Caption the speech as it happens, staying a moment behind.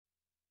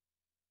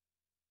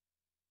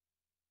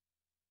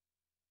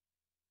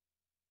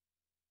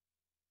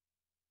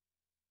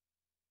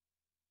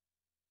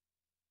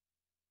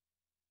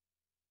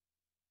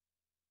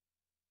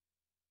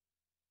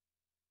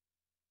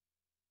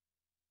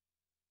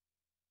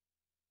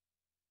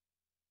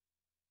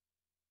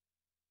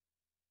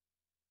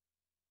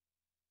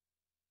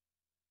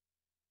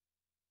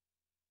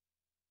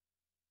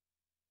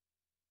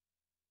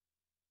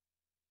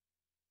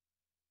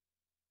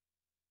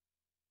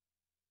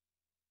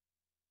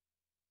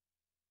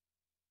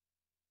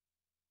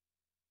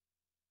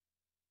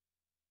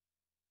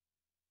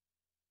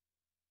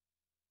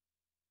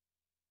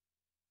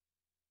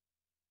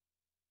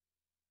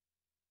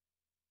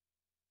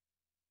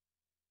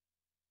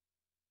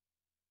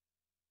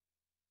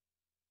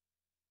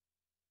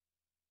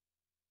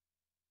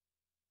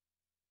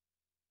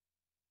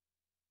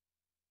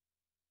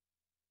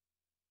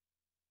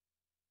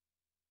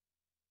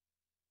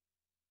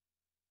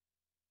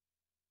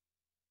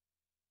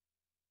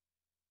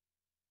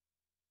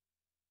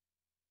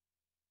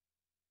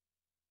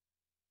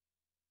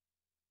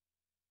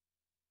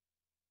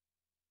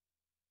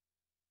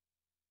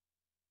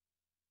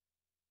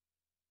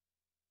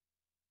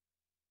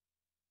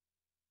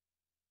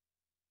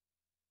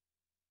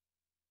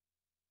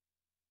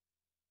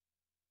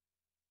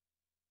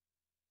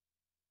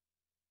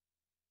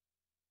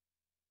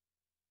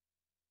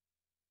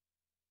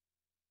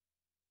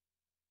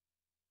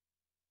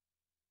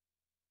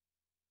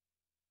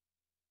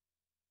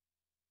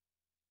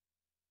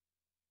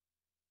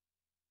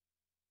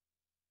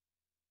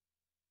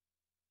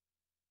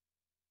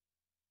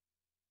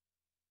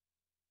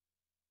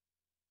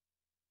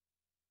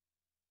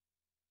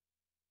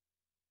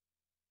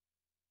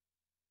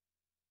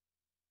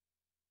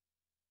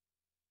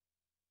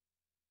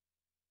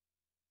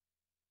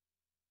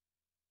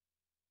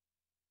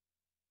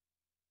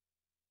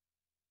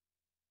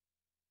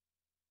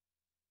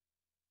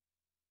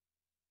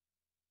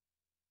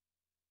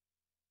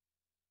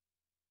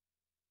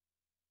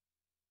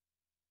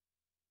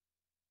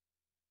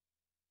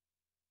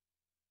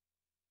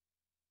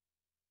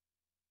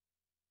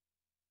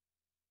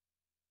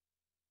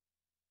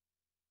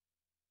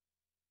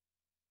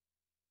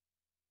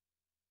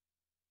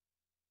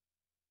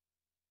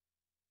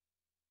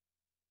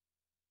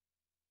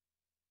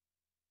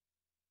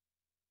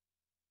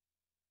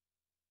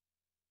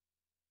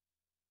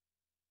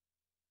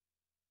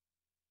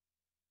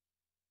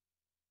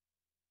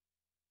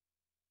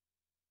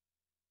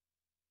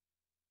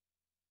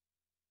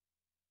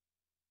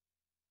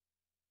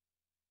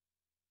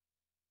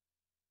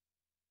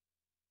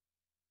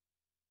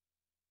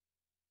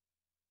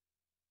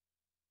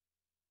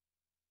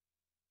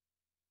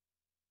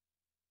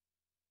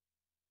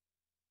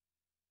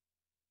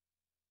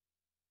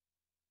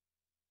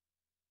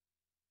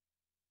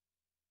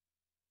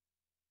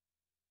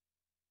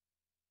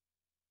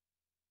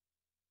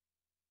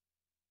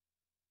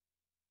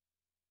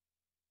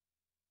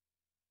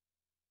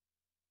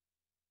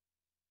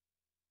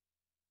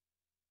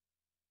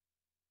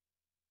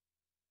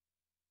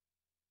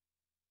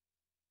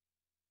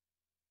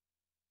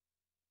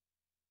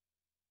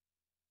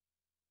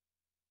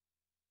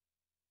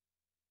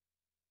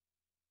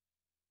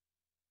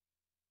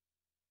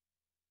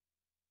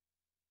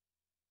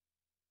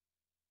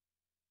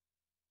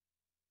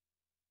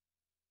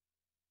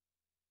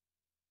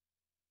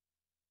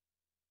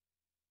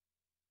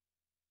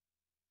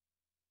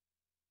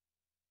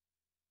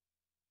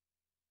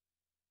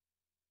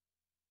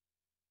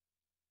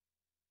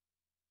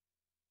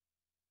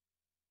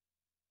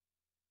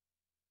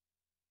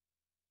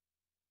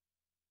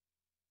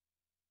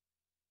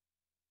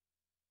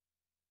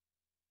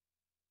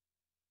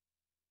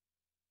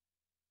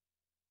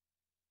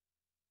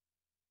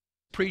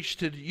preached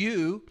to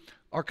you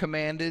are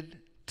commanded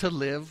to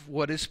live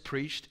what is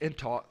preached and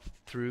taught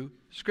through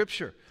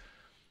Scripture.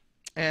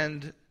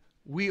 And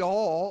we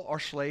all are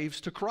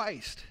slaves to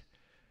Christ.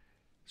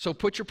 So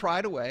put your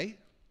pride away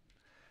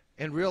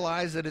and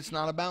realize that it's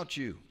not about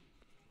you.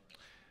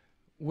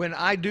 When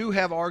I do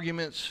have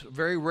arguments,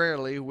 very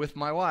rarely with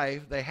my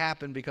wife, they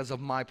happen because of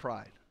my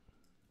pride.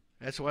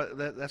 That's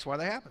why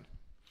they happen.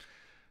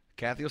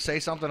 Kathy will say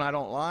something I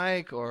don't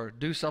like or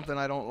do something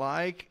I don't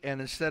like,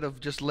 and instead of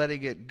just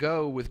letting it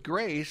go with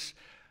grace,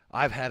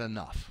 I've had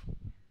enough.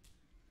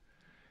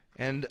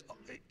 And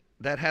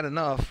that had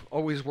enough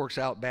always works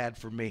out bad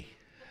for me.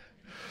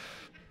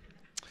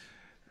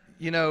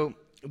 You know,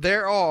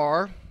 there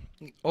are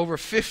over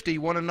 50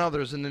 one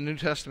another's in the New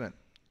Testament.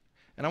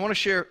 And I want to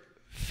share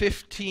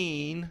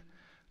 15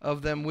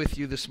 of them with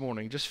you this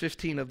morning. Just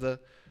 15 of the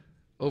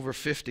over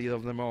 50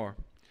 of them are.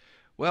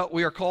 Well,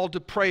 we are called to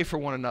pray for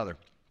one another.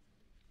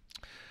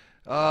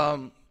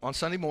 On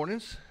Sunday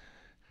mornings,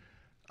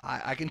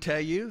 I can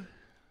tell you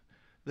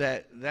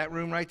that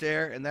room right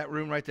there and that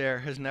room right there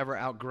has never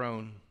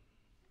outgrown,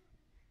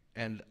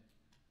 and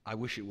I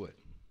wish it would.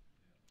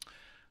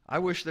 I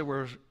wish there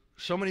were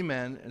so many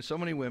men and so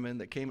many women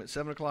that came at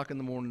 7 o'clock in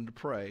the morning to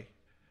pray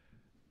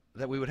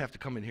that we would have to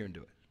come in here and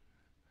do it.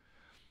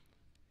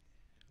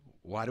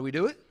 Why do we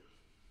do it?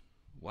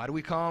 Why do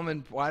we come,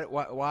 and why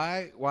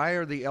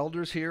are the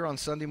elders here on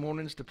Sunday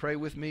mornings to pray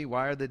with me?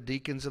 Why are the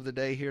deacons of the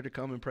day here to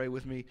come and pray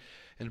with me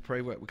and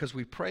pray with? Because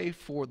we pray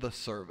for the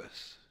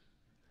service.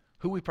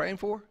 Who are we praying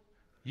for?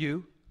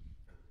 You.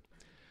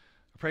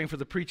 We're praying for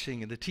the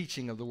preaching and the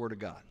teaching of the Word of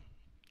God.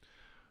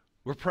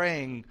 We're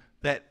praying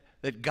that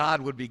God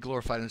would be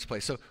glorified in this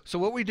place. So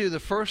what we do, the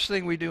first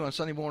thing we do on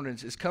Sunday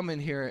mornings is come in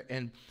here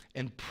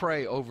and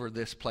pray over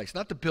this place.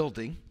 Not the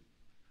building,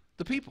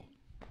 the people.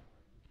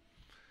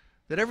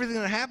 That everything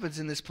that happens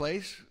in this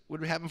place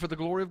would happen for the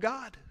glory of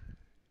God.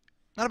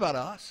 Not about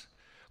us.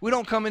 We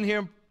don't come in here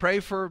and pray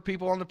for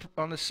people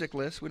on the sick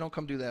list. We don't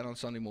come do that on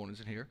Sunday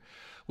mornings in here.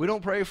 We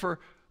don't pray for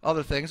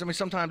other things. I mean,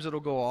 sometimes it'll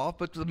go off,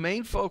 but the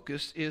main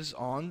focus is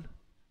on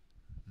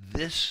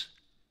this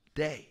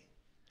day,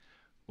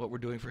 what we're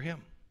doing for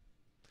Him.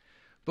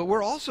 But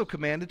we're also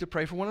commanded to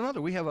pray for one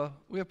another. We have a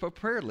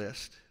prayer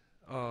list,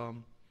 a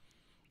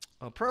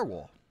prayer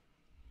wall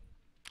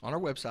on our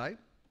website.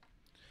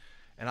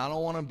 And I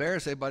don't want to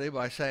embarrass anybody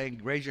by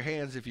saying, raise your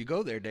hands if you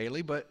go there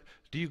daily, but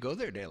do you go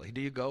there daily?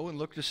 Do you go and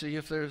look to see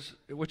if there's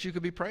what you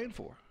could be praying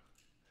for?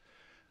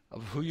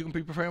 Of who you can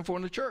be praying for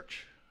in the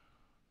church?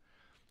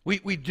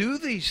 We do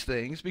these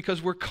things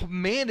because we're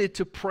commanded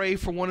to pray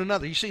for one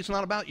another. You see, it's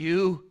not about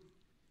you.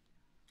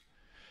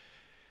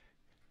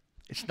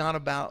 It's not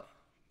about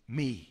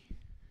me.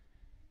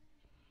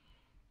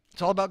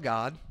 It's all about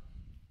God.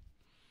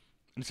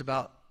 And it's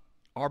about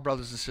our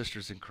brothers and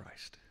sisters in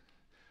Christ.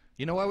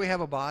 You know why we have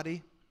a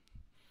body?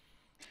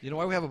 You know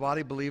why we have a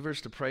body of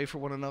believers to pray for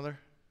one another?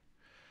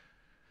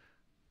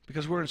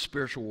 Because we're in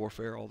spiritual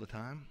warfare all the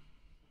time.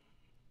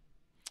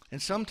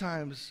 And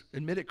sometimes,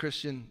 admit it,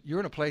 Christian, you're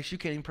in a place you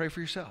can't even pray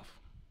for yourself.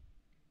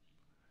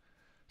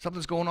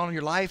 Something's going on in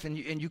your life and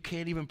you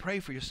can't even pray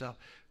for yourself.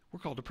 We're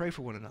called to pray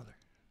for one another.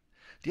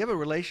 Do you have a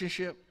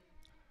relationship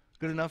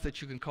good enough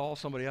that you can call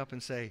somebody up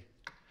and say,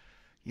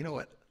 you know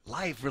what,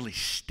 life really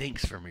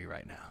stinks for me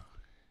right now.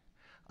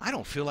 I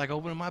don't feel like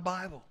opening my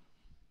Bible.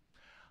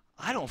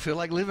 I don't feel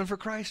like living for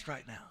Christ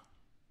right now.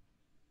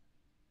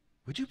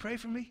 Would you pray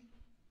for me?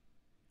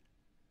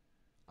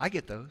 I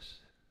get those.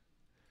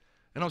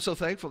 And I'm so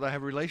thankful that I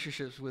have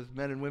relationships with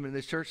men and women in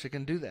this church that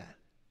can do that.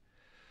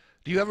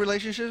 Do you have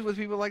relationships with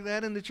people like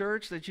that in the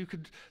church that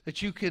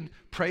you can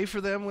pray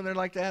for them when they're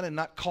like that and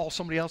not call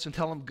somebody else and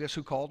tell them, guess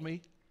who called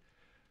me?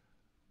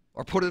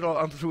 Or put it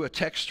on through a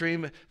text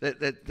stream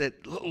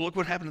that look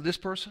what happened to this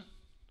person?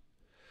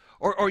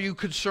 Or are you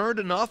concerned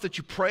enough that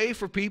you pray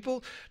for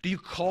people? Do you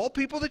call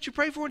people that you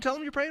pray for and tell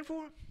them you're praying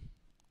for them?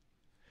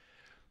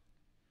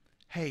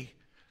 Hey,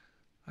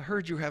 I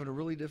heard you were having a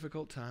really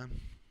difficult time.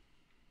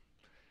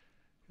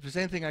 If there's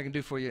anything I can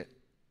do for you,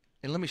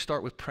 and let me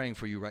start with praying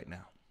for you right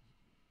now.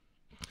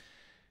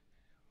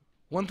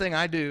 One thing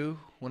I do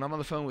when I'm on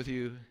the phone with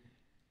you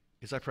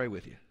is I pray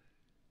with you.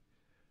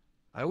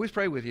 I always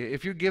pray with you.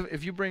 If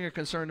you bring a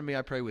concern to me,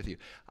 I pray with you.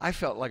 I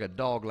felt like a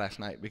dog last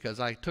night because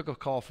I took a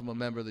call from a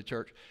member of the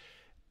church.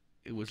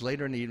 It was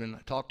later in the evening.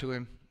 I talked to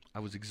him. I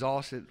was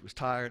exhausted, was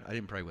tired. I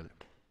didn't pray with him.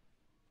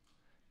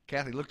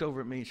 Kathy looked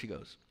over at me and she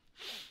goes,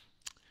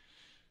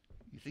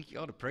 you think you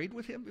ought to prayed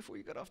with him before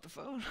you got off the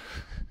phone?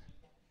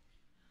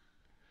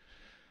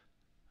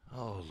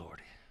 Oh,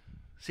 Lordy.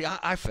 See,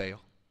 I fail.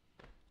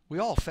 We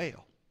all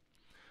fail.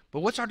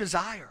 But what's our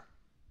desire?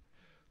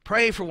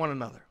 Pray for one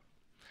another.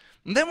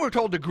 And then we're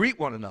told to greet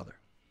one another.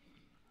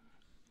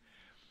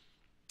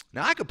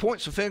 Now, I could point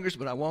some fingers,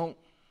 but I won't.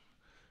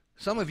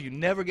 Some of you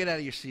never get out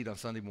of your seat on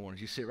Sunday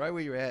mornings. You sit right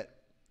where you're at.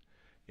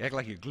 You act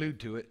like you're glued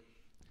to it.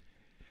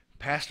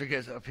 Pastor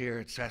gets up here,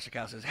 and Pastor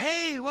Cal says,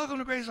 hey, welcome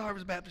to Grace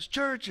Harvest Baptist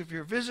Church. If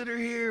you're a visitor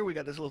here, we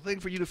got this little thing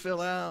for you to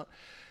fill out.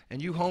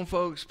 And you home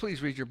folks,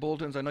 please read your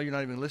bulletins. I know you're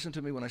not even listening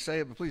to me when I say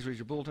it, but please read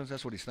your bulletins.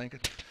 That's what he's thinking.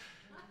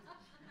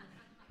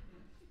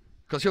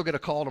 Because he'll get a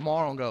call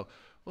tomorrow and go,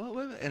 well,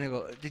 wait a minute. And he'll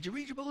go, did you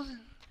read your bulletin?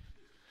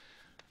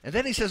 And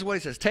then he says what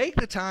he says, take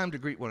the time to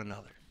greet one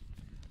another.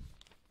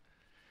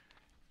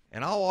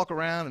 And I'll walk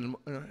around,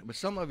 but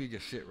some of you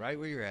just sit right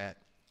where you're at,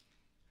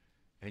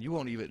 and you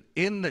won't even,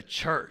 in the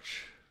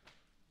church,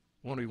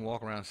 won't even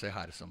walk around and say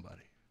hi to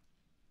somebody.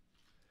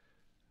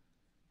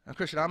 Now,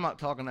 Christian, I'm not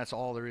talking that's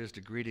all there is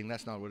to greeting.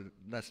 That's not what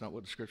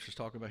the Scripture's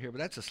talking about here, but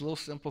that's a little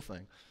simple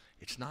thing.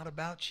 It's not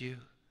about you.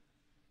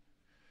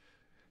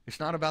 It's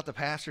not about the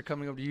pastor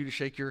coming over to you to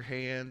shake your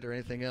hand or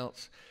anything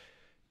else.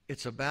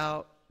 It's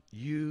about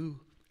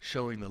you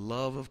showing the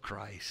love of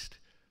Christ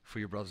for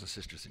your brothers and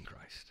sisters in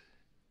Christ.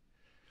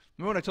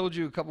 Remember when I told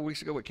you a couple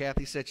weeks ago what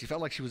Kathy said? She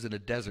felt like she was in a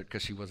desert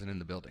because she wasn't in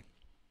the building.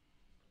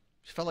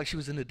 She felt like she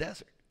was in the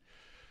desert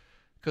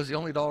because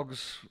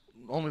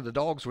the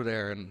dogs were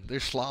there, and they're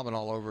slobbing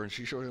all over, and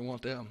she sure didn't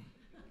want them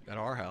at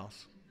our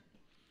house.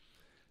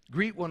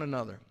 Greet one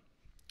another.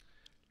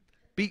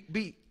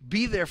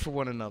 Be there for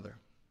one another.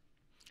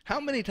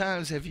 How many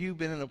times have you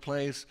been in a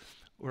place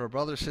where a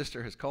brother or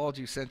sister has called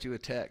you, sent you a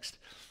text,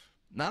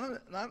 not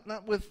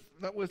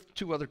with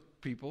two other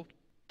people,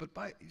 but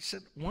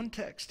sent one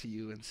text to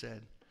you and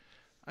said,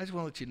 I just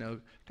want to let you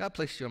know, God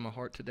placed you on my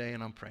heart today,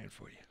 and I'm praying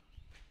for you.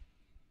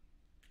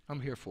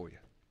 I'm here for you.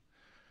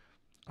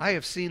 I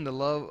have seen the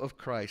love of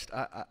Christ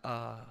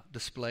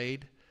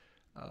displayed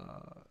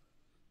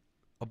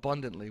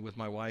abundantly with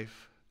my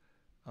wife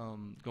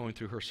going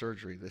through her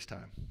surgery this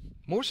time.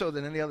 More so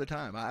than any other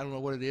time. I don't know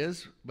what it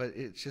is, but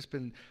it's just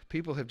been,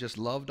 people have just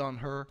loved on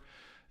her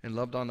and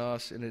loved on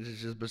us, and it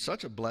has just been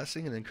such a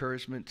blessing and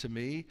encouragement to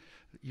me.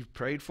 You've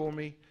prayed for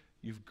me.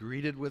 You've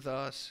greeted with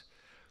us.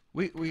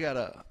 We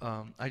got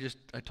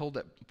I told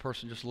that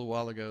person just a little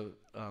while ago,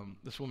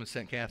 this woman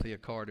sent Kathy a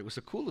card. It was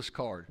the coolest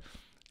card.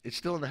 It's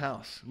still in the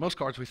house. Most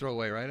cards we throw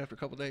away, right, after a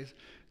couple of days.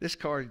 This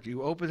card,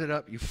 you opened it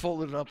up, you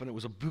folded it up, and it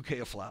was a bouquet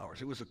of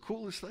flowers. It was the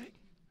coolest thing.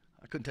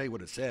 I couldn't tell you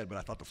what it said, but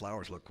I thought the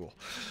flowers looked cool.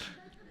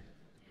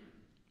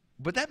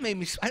 But that made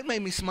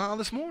me smile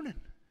this morning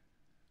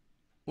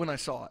when I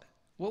saw it.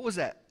 What was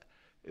that?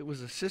 It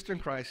was a sister in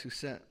Christ who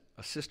sent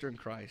a sister in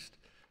Christ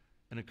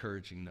an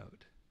encouraging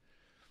note.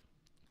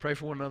 Pray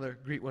for one another,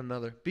 greet one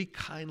another, be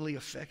kindly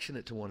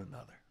affectionate to one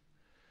another.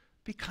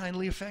 Be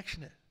kindly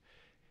affectionate.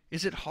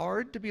 Is it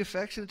hard to be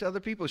affectionate to other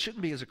people? It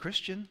shouldn't be as a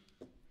Christian.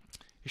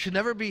 It should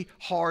never be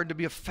hard to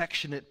be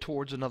affectionate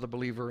towards another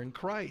believer in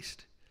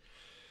Christ.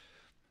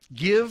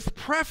 Give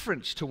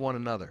preference to one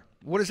another.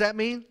 What does that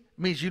mean?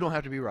 It means you don't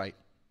have to be right.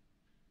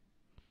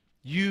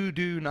 You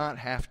do not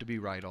have to be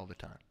right all the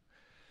time.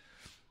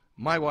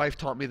 My wife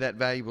taught me that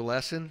valuable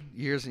lesson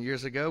years and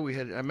years ago.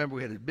 I remember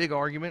we had a big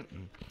argument,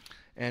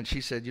 and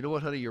she said, you know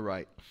what, honey, you're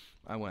right.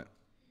 I went,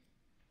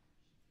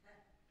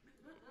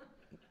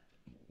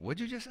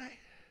 what'd you just say?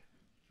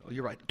 Oh,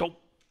 you're right. Don't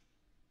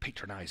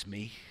patronize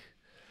me.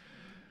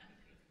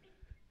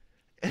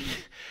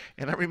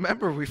 And I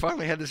remember we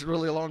finally had this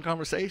really long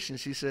conversation.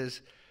 She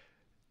says,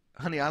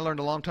 honey, I learned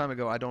a long time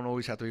ago I don't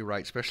always have to be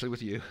right, especially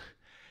with you.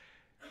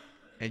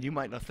 And you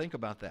might not think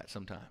about that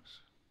sometimes.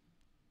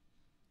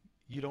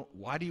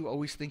 Why do you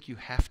always think you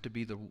have to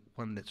be the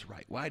one that's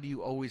right? Why do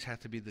you always have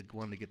to be the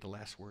one to get the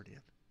last word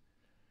in?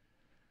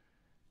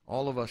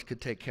 All of us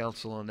could take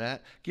counsel on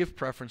that. Give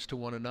preference to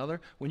one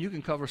another. When you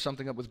can cover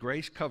something up with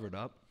grace, cover it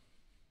up.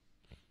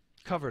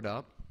 Cover it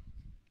up.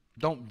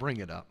 Don't bring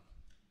it up.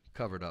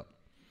 Cover it up.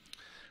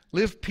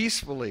 Live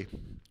peacefully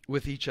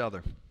with each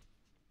other.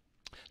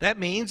 That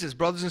means, as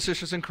brothers and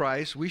sisters in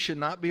Christ, we should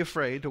not be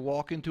afraid to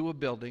walk into a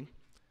building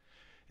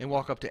and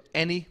walk up to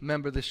any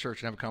member of this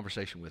church and have a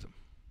conversation with them.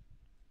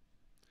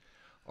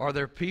 Are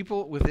there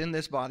people within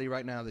this body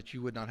right now that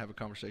you would not have a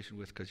conversation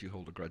with because you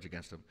hold a grudge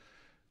against them?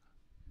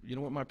 You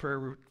know what my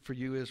prayer for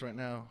you is right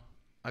now?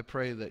 I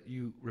pray that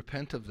you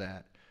repent of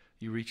that,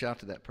 you reach out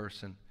to that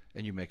person,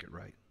 and you make it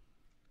right.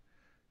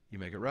 You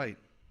make it right.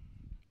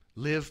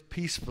 Live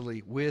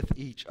peacefully with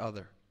each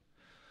other.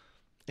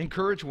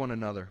 Encourage one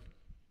another.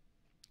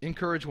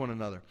 Encourage one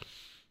another.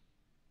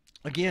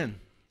 Again,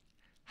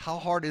 how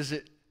hard is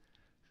it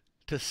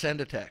to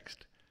send a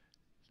text,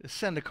 to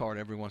send a card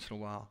every once in a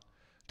while,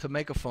 to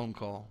make a phone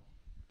call,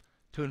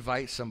 to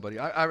invite somebody?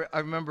 I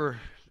remember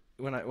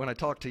when I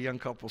talk to young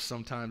couples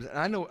sometimes, and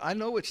I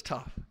know it's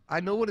tough. I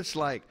know what it's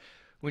like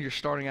when you're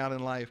starting out in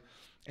life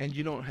and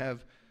you don't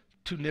have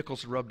two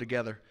nickels to rub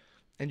together,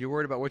 and you're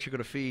worried about what you're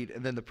going to feed,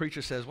 and then the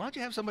preacher says, why don't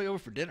you have somebody over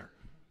for dinner?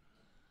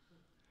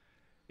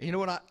 And you know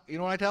what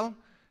I tell them?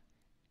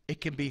 It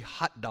can be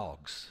hot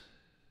dogs.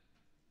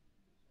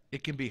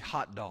 It can be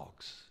hot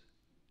dogs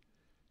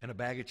and a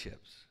bag of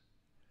chips.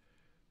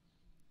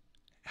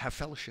 Have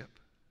fellowship.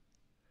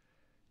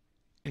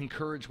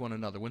 Encourage one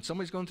another. When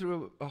somebody's going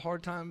through a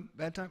hard time,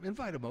 bad time,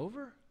 invite them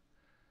over.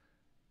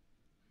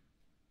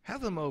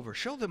 Have them over.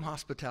 Show them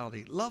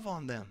hospitality. Love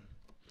on them.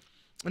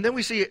 And then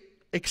we see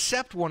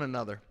accept one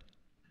another.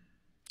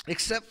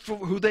 Accept for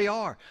who they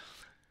are.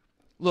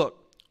 Look,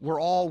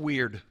 we're all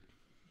weird.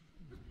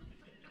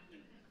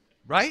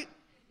 Right?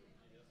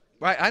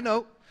 Right, I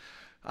know.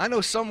 I know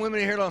some women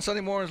here on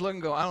Sunday mornings look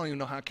and go, I don't even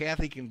know how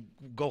Kathy can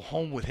go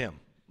home with him,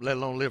 let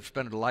alone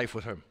spend a life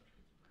with him.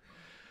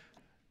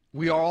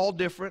 We are all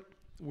different.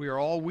 We are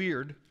all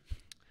weird.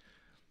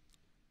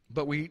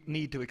 But we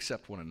need to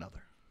accept one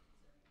another.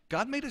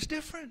 God made us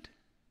different.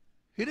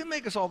 He didn't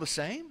make us all the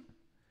same.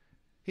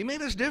 He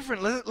made us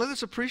different. Let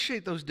us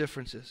appreciate those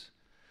differences.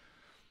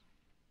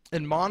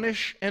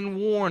 Admonish and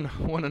warn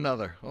one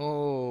another.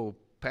 Oh,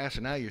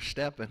 Pastor, now you're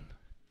stepping.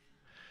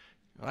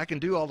 I can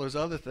do all those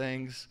other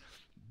things,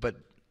 but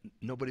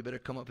nobody better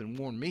come up and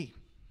warn me.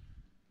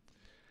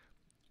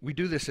 We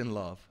do this in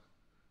love.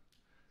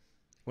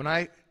 When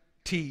I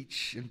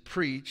teach and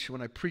preach,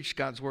 when I preach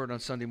God's word on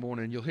Sunday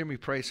morning, you'll hear me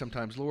pray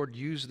sometimes, Lord,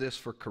 use this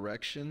for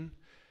correction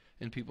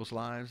in people's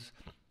lives.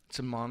 It's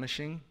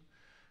admonishing.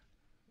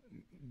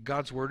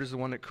 God's word is the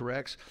one that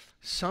corrects.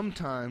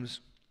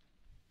 Sometimes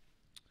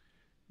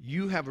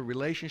you have a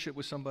relationship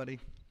with somebody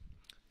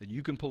that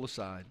you can pull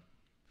aside,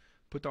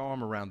 put the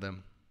arm around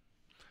them.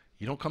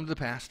 You don't come to the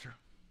pastor.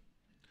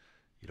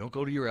 You don't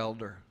go to your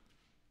elder.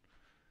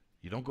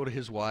 You don't go to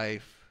his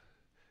wife.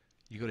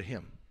 You go to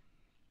him.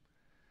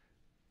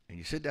 And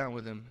you sit down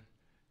with him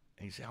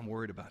and you say, I'm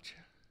worried about you.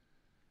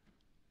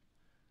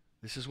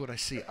 This is what I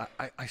see.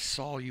 I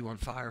saw you on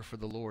fire for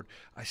the Lord.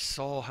 I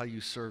saw how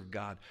you served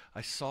God.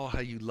 I saw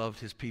how you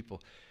loved his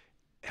people.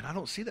 And I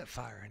don't see that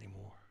fire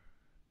anymore.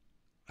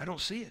 I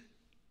don't see it.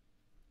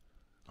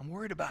 I'm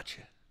worried about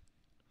you.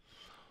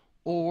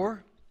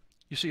 Or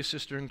you see a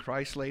sister in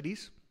Christ,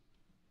 ladies,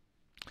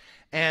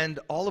 and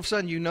all of a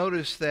sudden you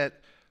notice that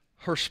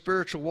her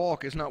spiritual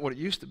walk is not what it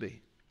used to be.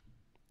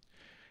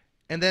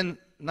 And then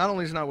not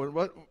only is it not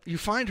what you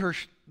find her,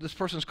 this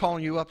person's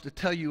calling you up to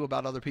tell you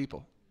about other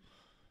people.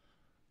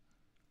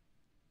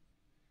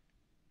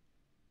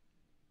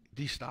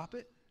 Do you stop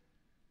it?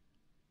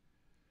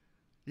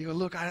 You go,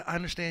 look, I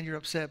understand you're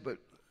upset, but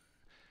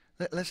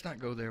let's not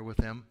go there with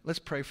them. Let's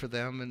pray for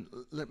them, and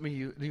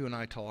you and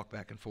I talk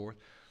back and forth.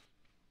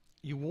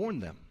 You warn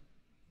them.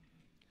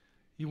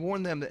 You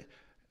warn them that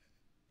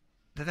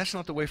that's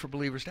not the way for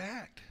believers to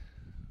act.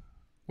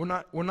 We're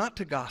not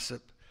to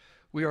gossip.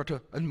 We are to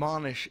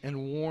admonish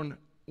and warn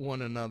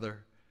one another,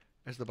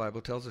 as the Bible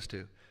tells us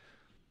to.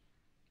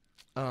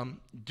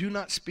 Do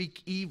not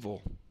speak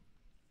evil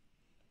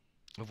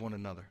of one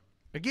another.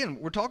 Again,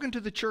 we're talking to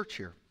the church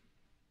here.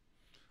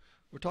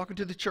 We're talking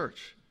to the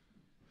church.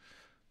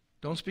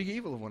 Don't speak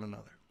evil of one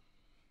another.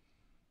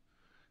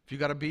 If you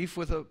got a beef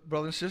with a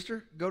brother and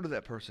sister, go to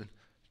that person.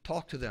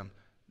 Talk to them.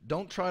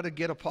 Don't try to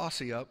get a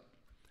posse up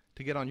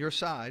to get on your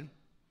side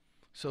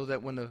so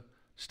that when the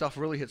stuff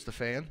really hits the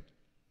fan,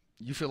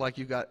 you feel like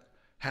you got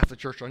half the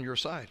church on your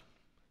side.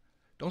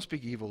 Don't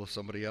speak evil of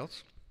somebody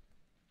else.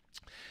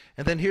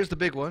 And then here's the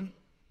big one.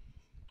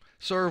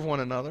 Serve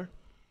one another.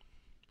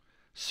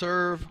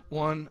 Serve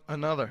one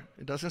another.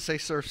 It doesn't say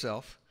serve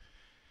self.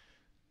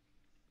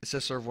 It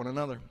says serve one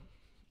another.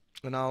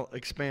 And I'll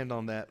expand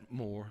on that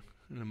more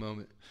in a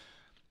moment.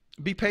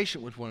 Be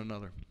patient with one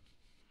another.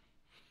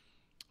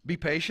 Be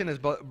patient as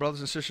brothers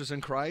and sisters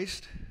in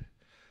Christ.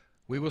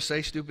 We will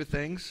say stupid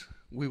things.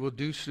 We will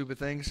do stupid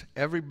things.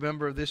 Every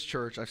member of this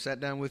church, I've sat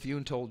down with you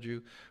and told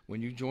you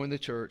when you join the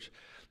church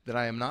that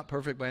I am not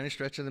perfect by any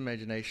stretch of the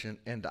imagination,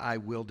 and I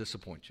will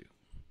disappoint you.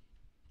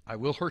 I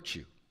will hurt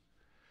you.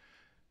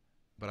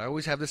 But I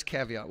always have this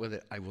caveat with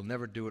it. I will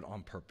never do it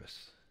on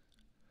purpose.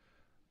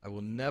 I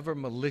will never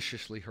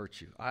maliciously hurt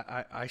you.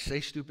 I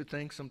say stupid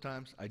things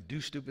sometimes. I do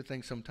stupid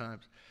things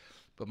sometimes.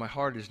 But my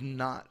heart is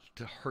not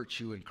to hurt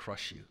you and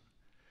crush you.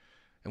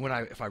 And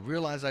if I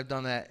realize I've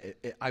done that,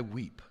 I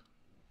weep.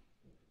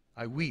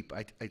 I weep.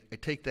 I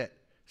take that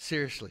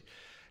seriously.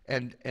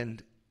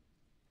 And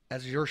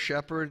as your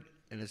shepherd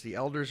and as the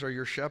elders are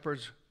your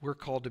shepherds, we're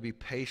called to be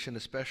patient,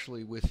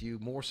 especially with you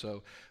more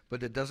so.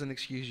 But it doesn't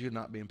excuse you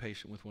not being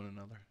patient with one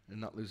another and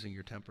not losing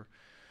your temper.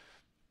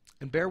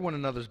 And bear one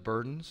another's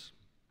burdens.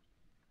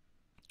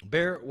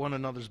 Bear one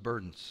another's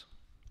burdens.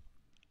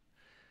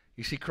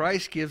 You see,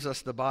 Christ gives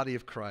us the body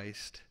of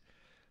Christ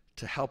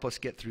to help us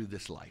get through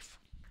this life.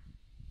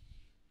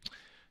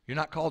 You're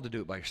not called to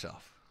do it by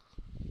yourself.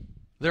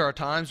 There are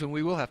times when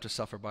we will have to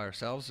suffer by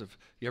ourselves. If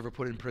you ever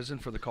put in prison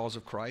for the cause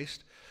of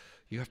Christ,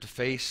 you have to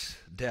face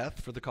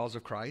death for the cause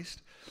of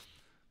Christ.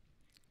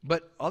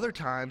 But other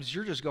times,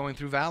 you're just going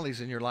through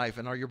valleys in your life,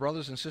 and are your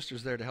brothers and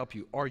sisters there to help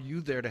you? Are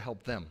you there to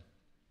help them?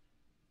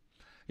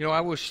 You know,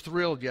 I was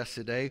thrilled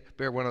yesterday,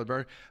 bear one other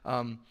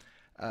burden,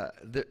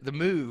 the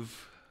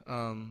move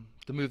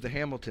the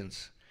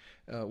Hamiltons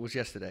was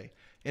yesterday.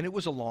 And it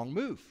was a long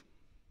move.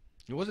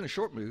 It wasn't a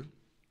short move.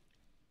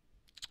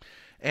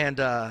 And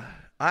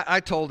I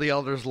told the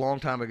elders a long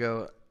time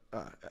ago,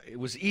 it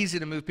was easy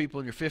to move people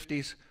in your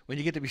 50s. When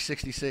you get to be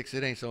 66,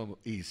 it ain't so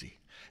easy.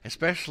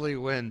 Especially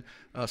when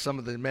some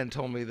of the men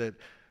told me that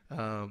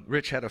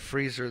Rich had a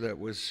freezer that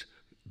was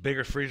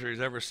biggest freezer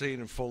he's ever seen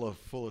and full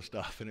of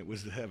stuff, and it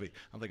was heavy.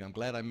 I'm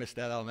glad I missed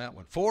out on that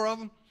one. 4 of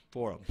them?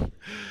 4 of them.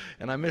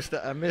 And I missed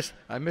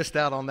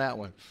out on that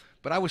one.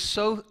 But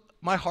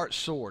my heart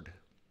soared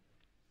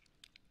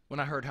when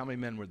I heard how many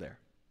men were there.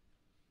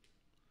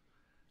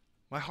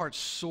 My heart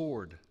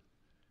soared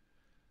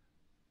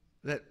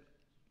that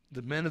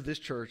the men of this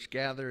church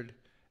gathered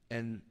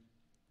and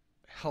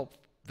helped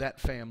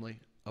that family,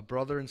 a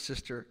brother and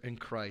sister in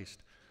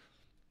Christ,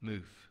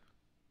 move.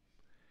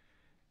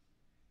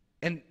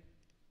 And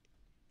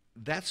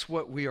that's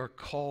what we are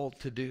called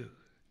to do.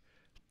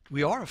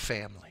 We are a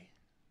family.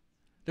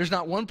 There's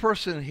not one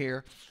person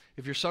here,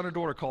 if your son or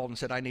daughter called and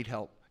said, I need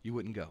help, you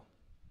wouldn't go.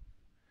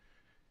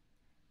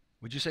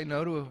 Would you say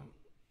no to a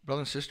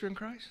brother and sister in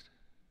Christ?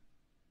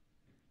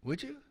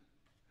 Would you?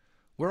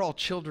 We're all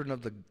children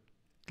of the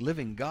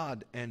living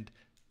God, and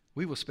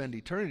we will spend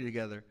eternity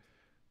together.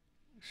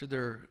 Should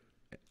there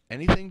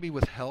anything be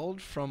withheld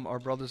from our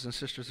brothers and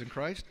sisters in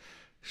Christ,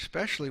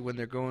 especially when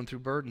they're going through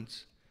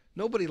burdens?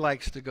 Nobody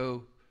likes to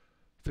go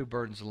through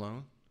burdens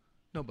alone.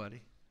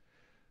 Nobody.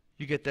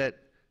 You get that,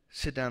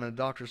 sit down in a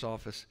doctor's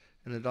office,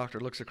 and the doctor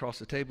looks across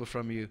the table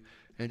from you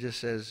and just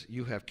says,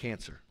 you have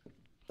cancer.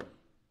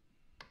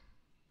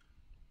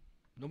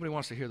 Nobody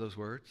wants to hear those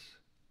words.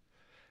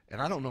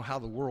 And I don't know how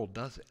the world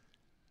does it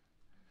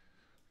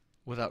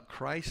without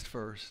Christ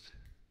first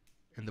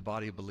and the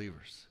body of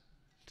believers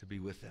to be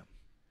with them.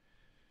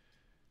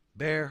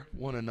 Bear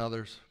one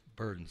another's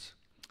burdens.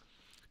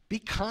 Be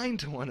kind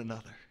to one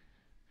another.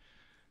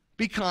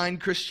 Be kind,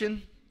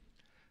 Christian,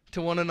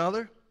 to one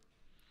another.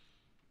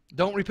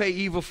 Don't repay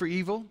evil for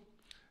evil.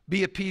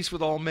 Be at peace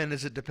with all men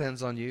as it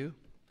depends on you.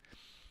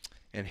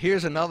 And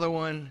here's another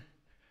one.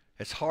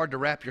 It's hard to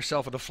wrap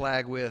yourself in a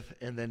flag with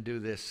and then do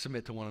this.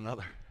 Submit to one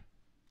another.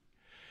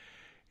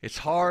 It's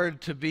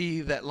hard to be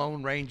that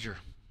lone ranger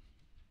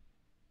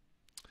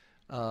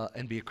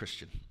and be a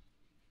Christian.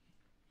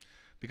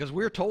 Because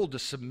we're told to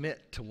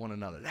submit to one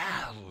another.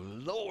 Ah,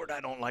 Lord,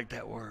 I don't like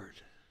that word.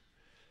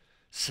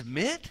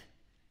 Submit?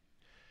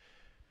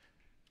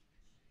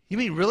 You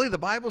mean really the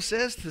Bible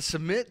says to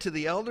submit to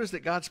the elders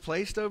that God's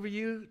placed over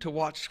you, to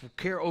watch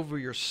care over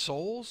your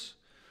souls?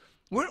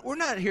 We're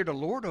not here to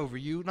lord over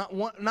you.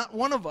 Not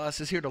one of us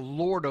is here to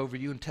lord over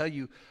you and tell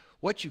you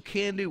what you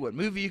can do, what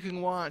movie you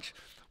can watch,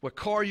 what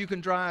car you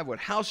can drive, what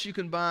house you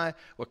can buy,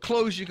 what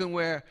clothes you can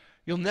wear.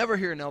 You'll never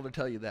hear an elder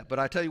tell you that. But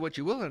I tell you what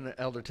you will hear an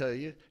elder tell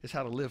you is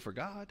how to live for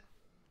God.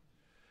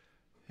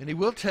 And he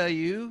will tell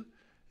you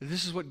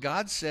this is what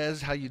God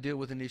says, how you deal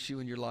with an issue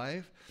in your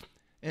life.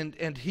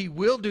 And he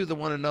will do the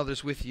one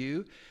another's with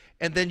you.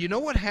 And then you know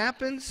what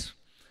happens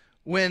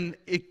when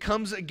it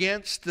comes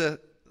against the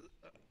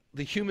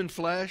human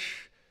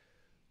flesh?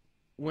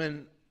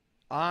 When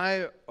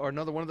I or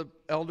another one of the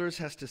elders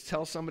has to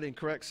tell somebody and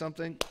correct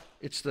something,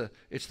 it's the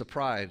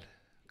pride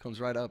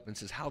comes right up and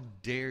says, how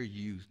dare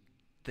you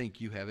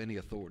think you have any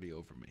authority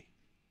over me?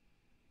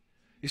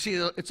 You see,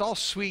 it's all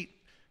sweet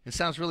and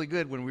sounds really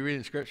good when we read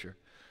in Scripture.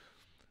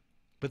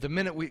 But the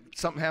minute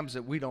something happens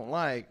that we don't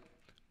like,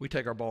 we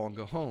take our ball and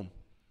go home.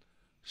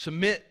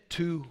 Submit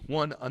to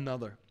one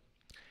another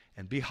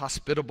and be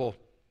hospitable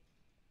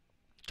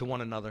to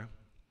one another.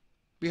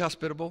 Be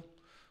hospitable.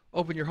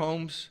 Open your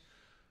homes.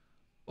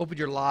 Open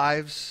your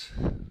lives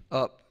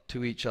up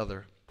to each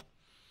other.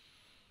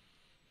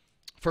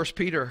 1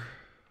 Peter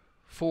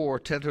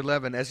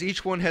 4:10-11. As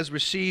each one has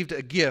received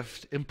a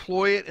gift,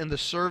 employ it in the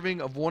serving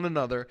of one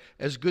another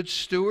as good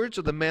stewards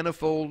of the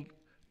manifold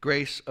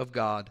grace of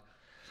God.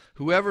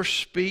 Whoever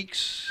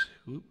serves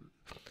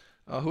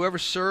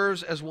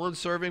as one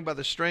serving by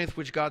the strength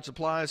which God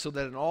supplies, so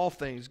that in all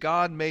things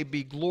God may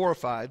be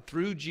glorified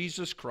through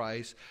Jesus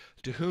Christ,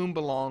 to whom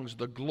belongs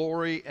the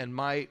glory and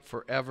might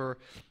forever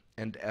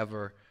and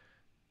ever.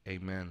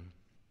 Amen.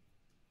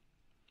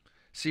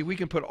 See, we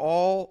can put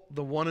all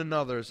the one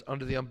another's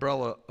under the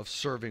umbrella of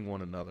serving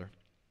one another.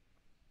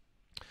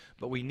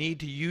 But we need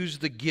to use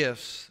the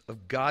gifts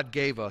of God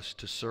gave us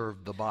to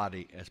serve the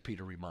body, as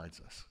Peter reminds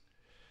us.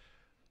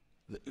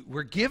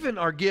 We're given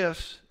our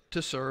gifts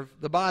to serve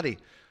the body.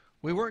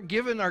 We weren't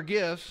given our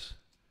gifts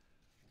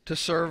to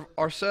serve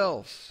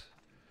ourselves.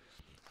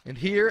 And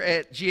here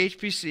at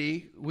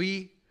GHBC,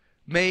 we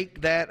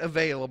make that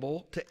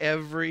available to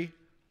every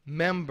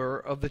member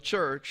of the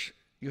church.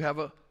 You have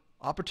an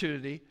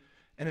opportunity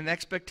and an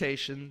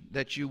expectation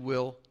that you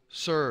will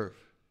serve.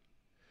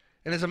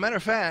 And as a matter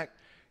of fact,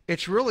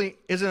 it really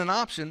isn't an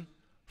option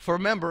for a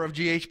member of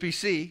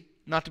GHBC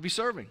not to be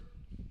serving.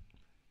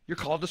 You're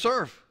called to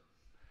serve.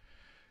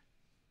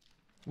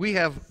 We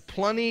have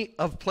plenty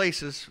of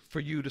places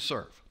for you to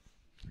serve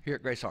here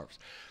at Grace Harvest.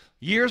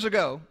 Years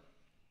ago,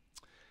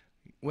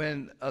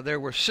 when there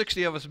were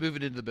 60 of us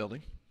moving into the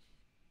building,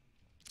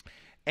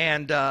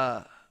 and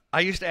I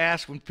used to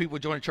ask when people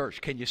would join a church,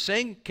 can you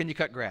sing? Can you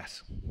cut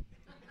grass?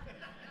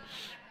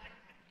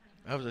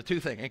 That was a two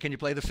thing. And can you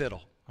play the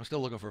fiddle? I'm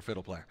still looking for a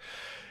fiddle player.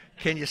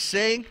 Can you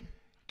sing?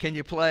 Can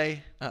you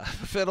play the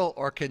fiddle?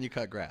 Or can you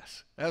cut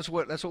grass? That's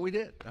what we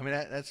did. I mean,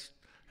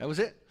 that was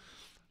it.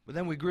 But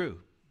then we grew.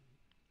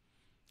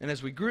 And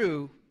as we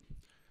grew,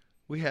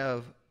 we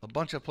have a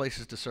bunch of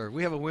places to serve.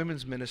 We have a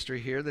women's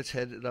ministry here that's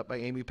headed up by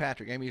Amy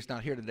Patrick. Amy is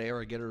not here today,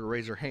 or I get her to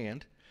raise her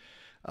hand.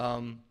 We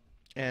have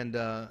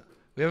a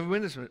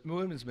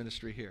women's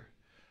ministry here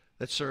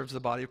that serves the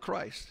body of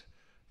Christ.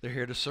 They're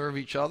here to serve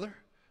each other.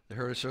 They're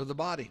here to serve the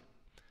body.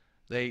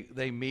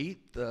 They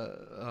meet,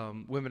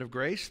 the Women of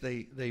Grace,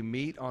 they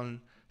meet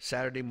on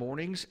Saturday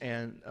mornings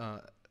and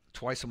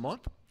twice a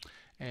month.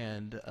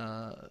 And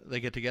they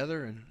get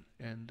together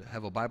and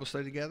have a Bible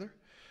study together.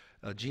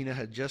 Gina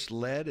had just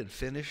led and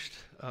finished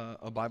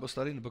a Bible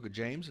study in the book of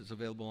James. It's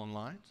available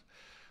online.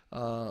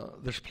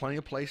 There's plenty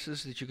of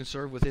places that you can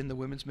serve within the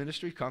women's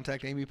ministry.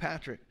 Contact Amy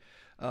Patrick.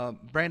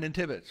 Brandon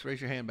Tibbetts, raise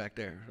your hand back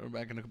there. Or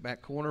back in the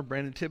back corner.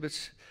 Brandon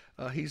Tibbetts,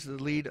 he's the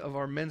lead of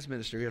our men's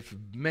ministry. We have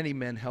many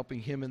men helping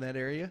him in that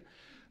area.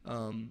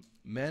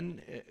 Men,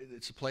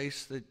 it's a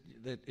place that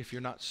if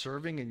you're not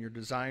serving and you're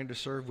desiring to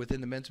serve within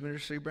the men's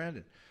ministry,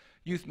 Brandon.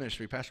 Youth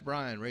ministry, Pastor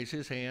Brian raised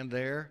his hand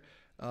there.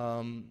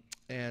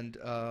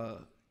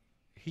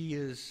 He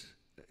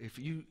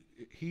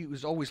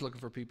was always looking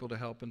for people to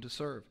help and to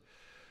serve.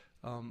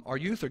 Our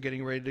youth are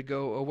getting ready to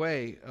go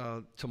away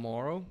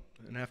tomorrow,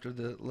 and after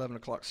the 11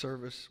 o'clock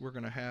service, we're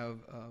going to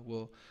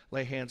we'll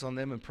lay hands on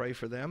them and pray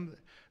for them,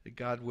 that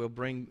God will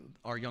bring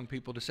our young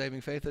people to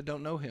saving faith that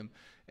don't know him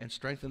and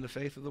strengthen the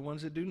faith of the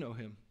ones that do know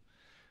him.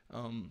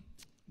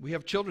 We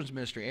have children's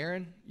ministry.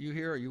 Aaron, you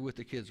here, or are you with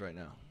the kids right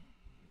now?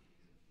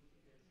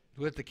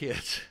 With the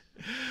kids.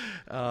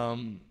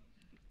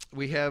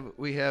 We have,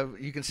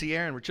 you can see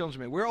Aaron, we're children's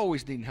ministry. We're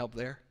always needing help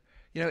there.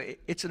 You know,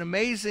 it's an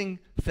amazing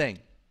thing.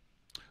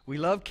 We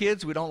love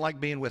kids, we don't like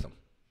being with them.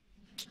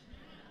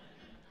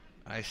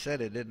 I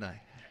said it, didn't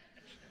I?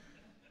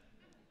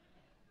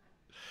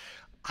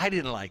 I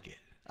didn't like it.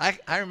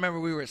 I remember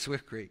we were at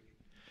Swift Creek,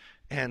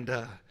 and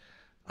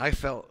I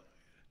felt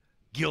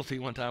guilty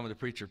one time when the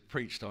preacher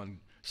preached on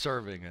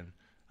serving, and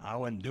I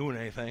wasn't doing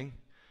anything.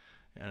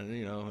 And,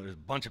 you know, there's a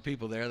bunch of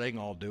people there. They can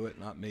all do it,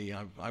 not me.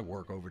 I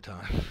work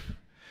overtime.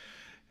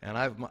 And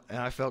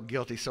I felt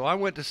guilty. So I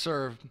went to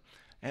serve.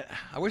 And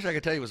I wish I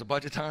could tell you it was a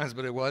bunch of times,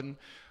 but it wasn't.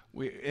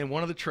 In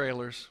one of the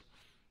trailers,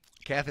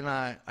 Kathy and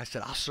I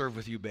said, I'll serve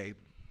with you, babe.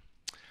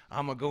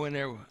 I'm going to go in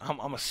there. I'm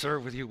going to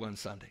serve with you one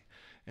Sunday.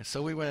 And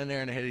so we went in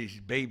there, and they had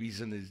these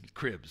babies in these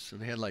cribs. And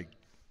they had like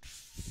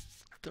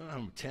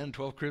 10,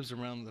 12 cribs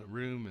around the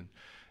room. And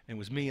it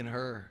was me and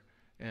her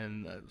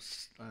and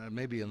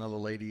maybe another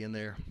lady in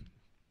there.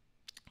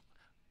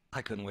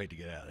 I couldn't wait to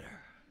get out of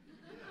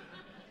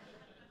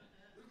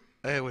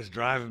there. It was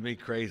driving me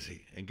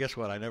crazy. And guess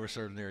what? I never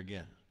served in there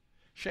again.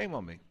 Shame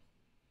on me.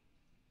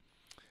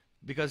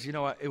 Because, you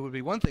know, it would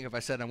be one thing if I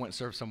said I went and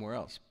served somewhere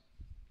else.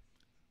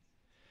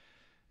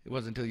 It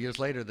wasn't until years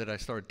later that I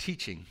started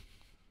teaching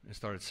and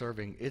started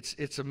serving.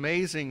 It's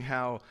amazing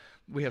how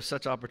we have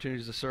such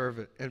opportunities to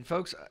serve. And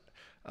folks,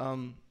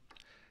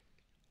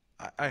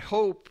 I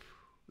hope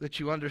that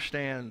you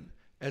understand,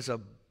 as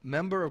a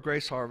member of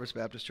Grace Harvest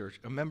Baptist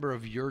Church, a member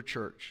of your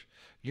church,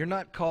 you're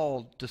not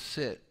called to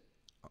sit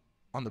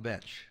on the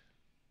bench.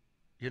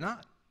 You're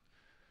not.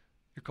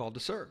 You're called to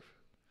serve.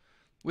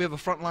 We have a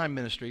frontline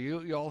ministry.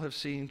 You all have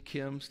seen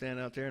Kim stand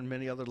out there, and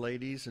many other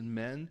ladies and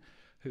men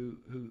who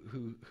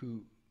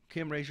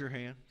Kim, raise your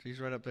hand. She's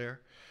right up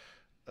there.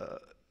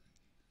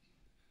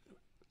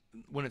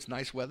 When it's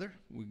nice weather,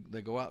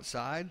 they go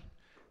outside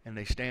and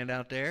they stand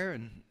out there,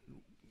 and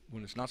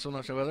when it's not so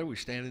nice weather, we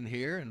stand in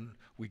here and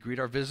we greet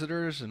our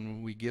visitors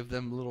and we give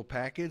them a little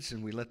package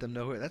and we let them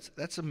know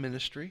that's a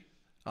ministry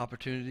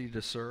opportunity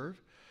to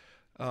serve.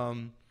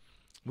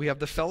 We have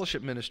the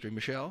fellowship ministry.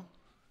 Michelle,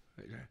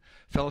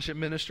 fellowship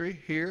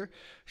ministry here.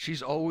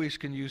 She's always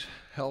can use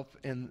help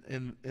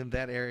in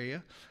that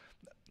area.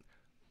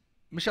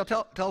 Michelle,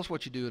 tell us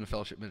what you do in the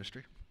fellowship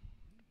ministry.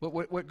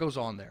 What goes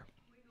on there?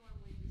 We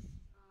normally just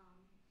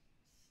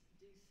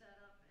do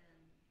setup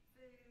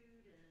and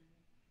food and.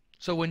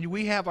 So when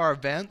we have our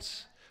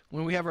events,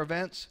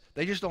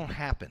 they just don't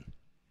happen.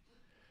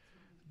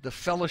 The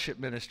fellowship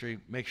ministry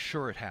makes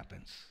sure it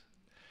happens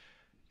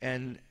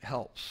and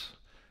helps.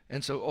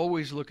 And so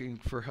always looking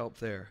for help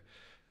there.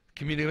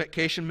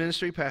 Communication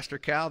ministry, Pastor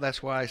Cal,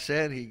 that's why I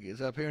said he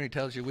is up here and he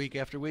tells you week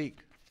after week.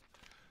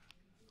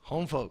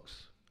 Home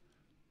folks,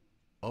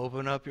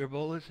 open up your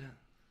bulletin.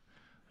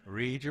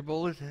 Read your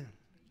bulletin.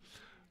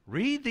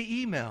 Read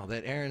the email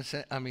that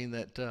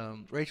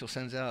Rachel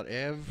sends out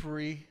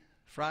every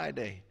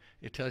Friday.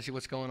 It tells you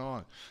what's going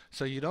on.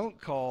 So you don't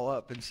call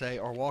up and say,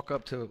 or walk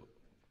up to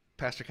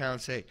Pastor Cal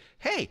and say,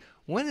 hey,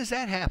 when is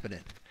that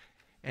happening?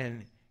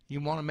 And you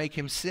want to make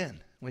him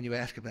sin when you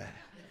ask him that.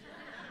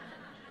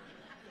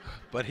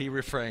 But he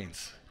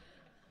refrains.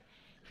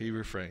 He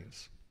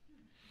refrains.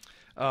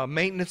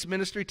 Maintenance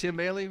ministry, Tim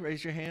Bailey,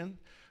 raise your hand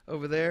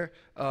over there.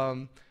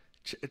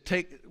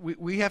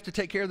 We have to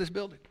take care of this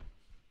building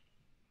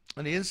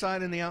on the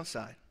inside and the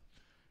outside.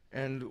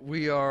 And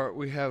we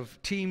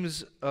have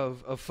teams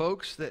of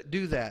folks that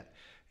do that,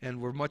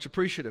 and we're much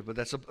appreciative. But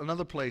that's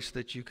another place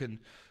that you can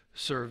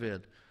serve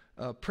in.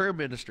 Prayer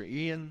ministry,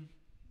 Ian,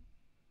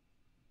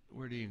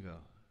 where do you go?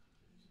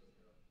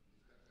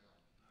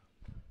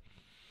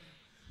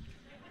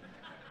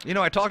 You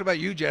know, I talked about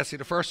you, Jesse,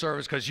 the first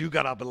service because you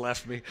got up and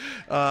left me.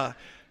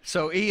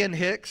 So Ian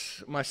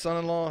Hicks, my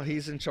son-in-law,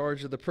 he's in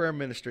charge of the prayer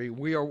ministry.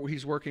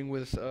 He's working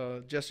with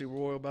Jesse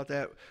Royal about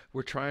that.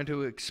 We're trying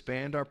to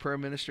expand our prayer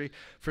ministry.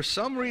 For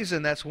some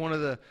reason, that's one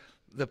of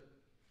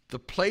the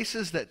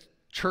places that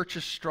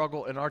churches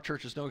struggle, and our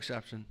church is no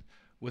exception,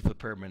 with the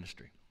prayer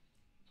ministry.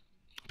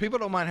 People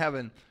don't mind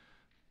having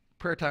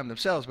prayer time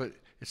themselves, but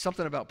it's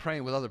something about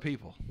praying with other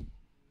people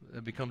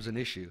that becomes an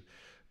issue.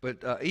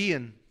 But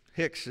Ian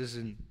Hicks is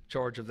in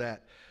charge of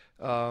that.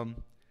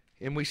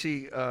 And we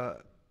see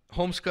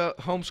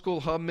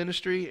Homeschool Hub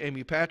Ministry,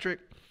 Amy Patrick.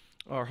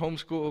 Our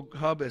Homeschool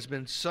Hub has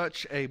been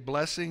such a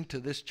blessing to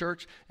this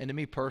church and to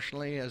me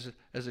personally as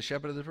a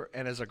shepherd of the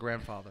and as a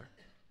grandfather.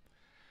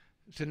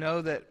 To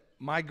know that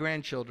my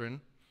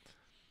grandchildren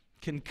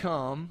can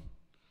come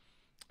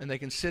and they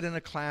can sit in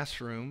a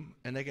classroom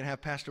and they can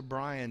have Pastor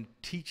Brian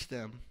teach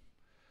them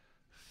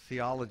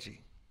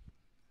theology.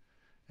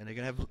 And they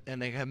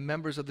can have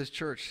members of this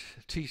church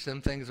teach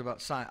them things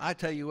about science. I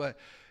tell you what,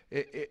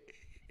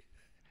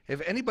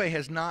 if anybody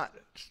has not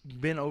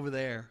been over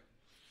there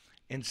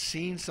and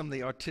seen some of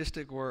the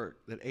artistic work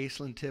that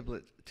Aislinn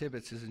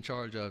Tibbetts is in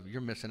charge of,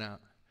 you're missing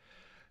out.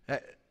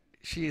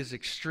 She is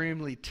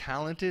extremely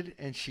talented,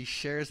 and she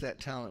shares that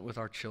talent with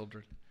our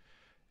children.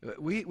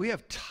 We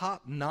have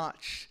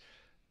top-notch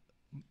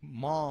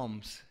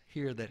moms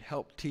here that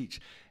help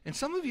teach. And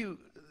some of you,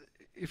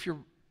 if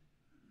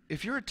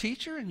you're a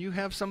teacher and you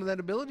have some of that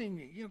ability,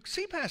 and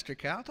see Pastor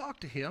Cal, talk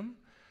to him.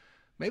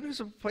 Maybe there's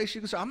a place you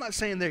can start. I'm not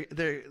saying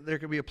there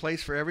could be a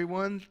place for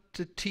everyone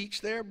to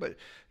teach there, but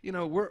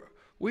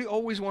we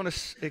always want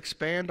to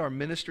expand our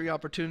ministry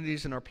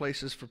opportunities and our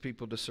places for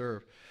people to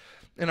serve.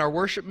 In our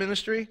worship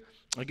ministry,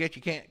 I guess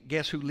you can't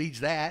guess who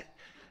leads that.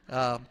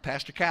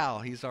 Pastor Cal,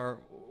 he's our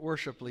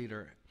worship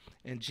leader,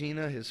 and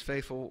Gina, his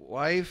faithful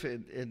wife,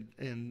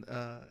 and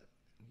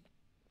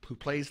who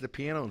plays the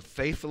piano and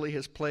faithfully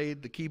has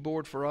played the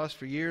keyboard for us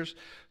for years,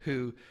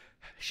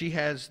 she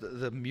has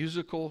the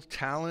musical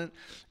talent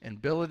and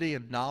ability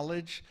and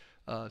knowledge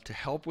to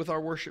help with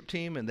our worship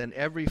team. And then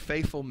every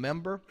faithful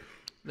member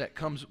that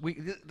comes,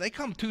 they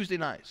come Tuesday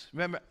nights.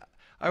 Remember,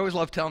 I always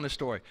love telling this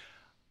story.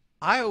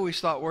 I always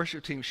thought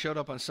worship teams showed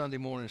up on Sunday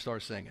morning and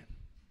started singing.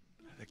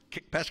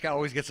 Pascal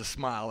always gets a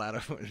smile out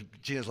of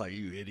it. Gina's like,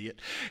 "You idiot."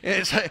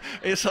 And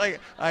it's like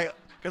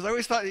because I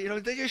always thought,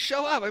 they just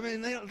show up. I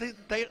mean,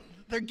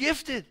 they're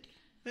gifted.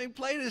 They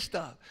play this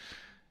stuff.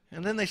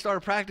 And then they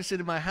started practicing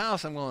in my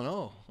house. I'm going,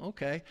 oh,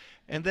 okay.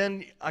 And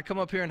then I come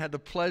up here and had the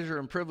pleasure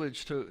and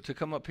privilege to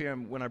come up here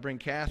when I bring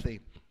Kathy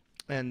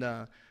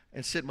and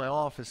sit in my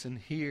office and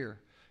hear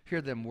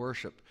them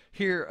worship,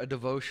 hear a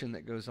devotion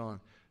that goes on.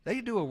 They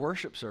do a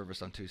worship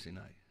service on Tuesday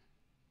night.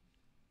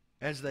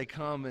 As they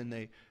come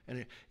and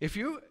if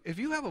you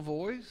have a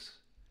voice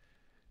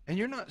and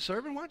you're not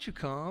serving, why don't you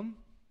come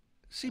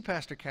see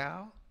Pastor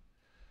Cal?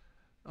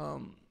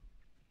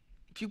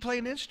 If you play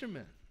an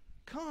instrument,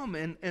 come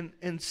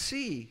and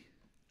see.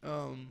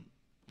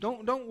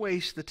 Don't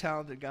waste the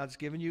talent that God's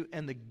given you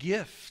and the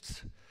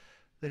gifts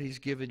that He's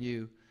given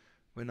you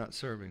by not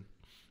serving.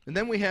 And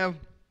then we have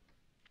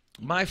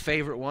my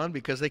favorite one,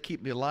 because they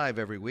keep me alive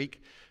every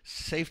week: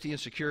 safety and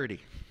security.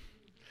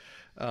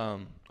 I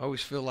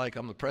always feel like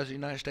I'm the President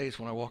of the United States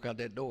when I walk out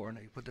that door and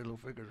they put their little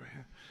fingers right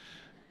here.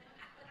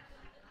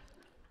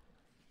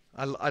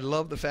 I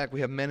love the fact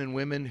we have men and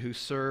women who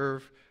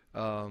serve.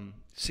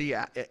 See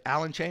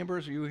Alan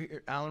Chambers,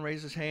 Alan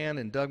raised his hand,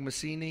 and Doug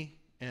Massini,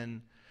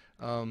 and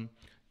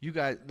you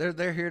guys,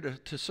 they're here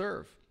to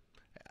serve.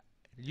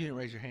 You didn't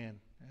raise your hand.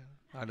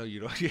 I know you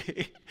don't.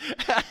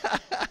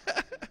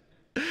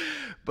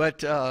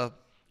 But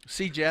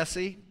see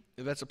Jesse,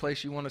 if that's a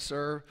place you want to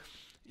serve.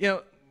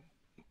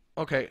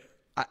 Okay,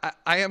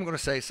 I am going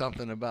to say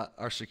something about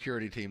our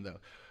security team, though.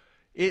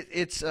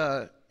 It's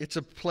a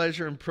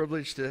pleasure and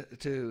privilege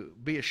to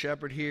be a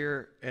shepherd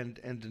here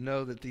and to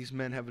know that these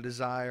men have a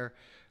desire.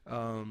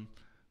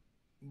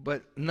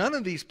 But none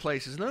of these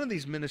places, none of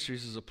these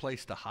ministries is a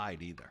place to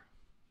hide either.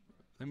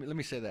 Let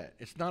me say that.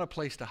 It's not a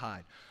place to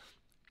hide.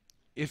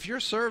 If you're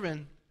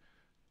serving,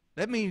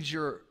 that means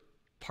you're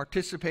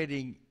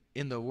participating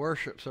in the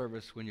worship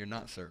service when you're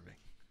not serving.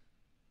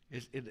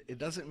 It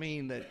doesn't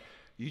mean that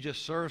you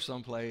just serve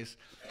someplace,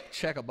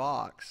 check a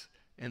box,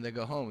 and they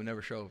go home and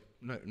never show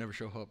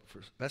up.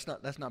 That's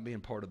not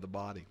being part of the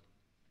body.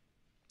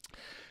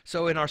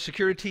 So in our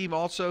security team,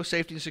 also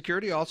safety and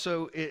security,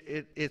 also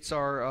it's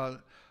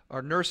our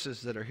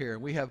nurses that are here.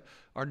 We have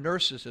our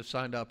nurses have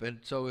signed up, and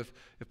so if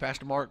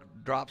Pastor Mark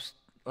drops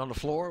on the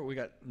floor, we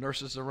got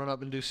nurses that run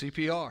up and do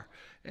CPR.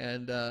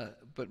 And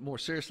but more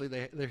seriously,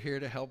 they're here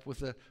to help with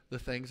the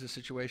things and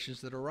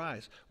situations that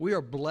arise. We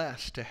are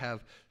blessed to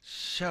have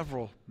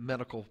several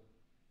medical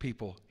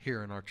people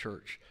here in our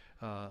church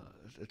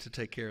to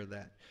take care of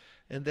that.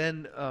 And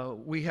then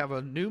we have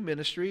a new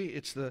ministry.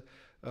 It's the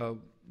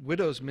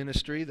widows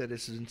ministry that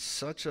is in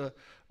such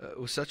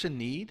a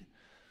need.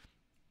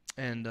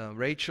 And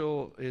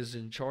Rachel is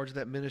in charge of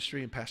that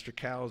ministry, and Pastor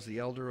Cal is the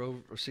elder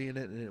overseeing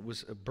it, and it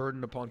was a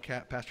burden upon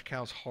Pastor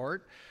Cal's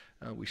heart.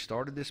 We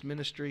started this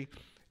ministry,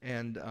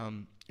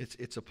 And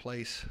it's a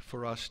place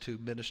for us to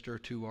minister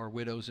to our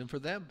widows and for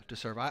them to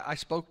serve. I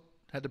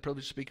had the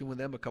privilege of speaking with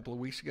them a couple of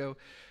weeks ago,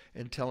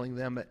 and telling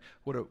them that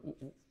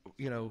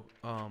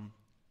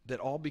that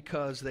all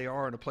because they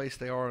are in a place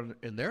they are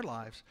in their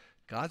lives,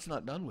 God's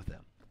not done with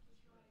them.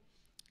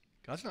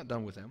 God's not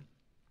done with them.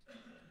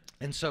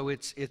 And so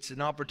it's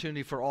an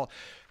opportunity for all.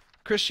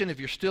 Christian, if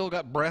you're still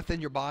got breath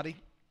in your body,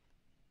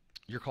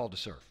 you're called to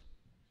serve.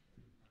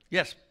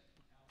 Yes.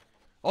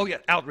 Oh, yeah,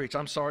 outreach.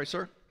 I'm sorry,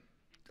 sir.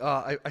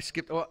 I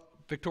skipped. Oh,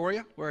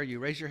 Victoria, where are you?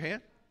 Raise your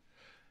hand.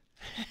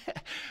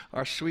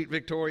 Our sweet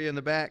Victoria in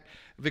the back.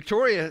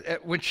 Victoria,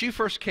 when she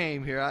first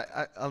came here,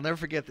 I'll never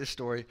forget this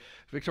story.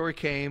 Victoria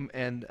came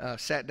and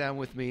sat down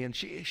with me, and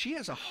she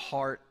has a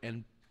heart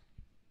and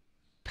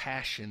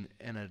passion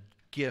and a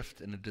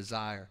gift and a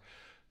desire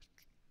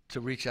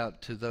to reach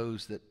out to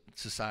those that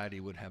society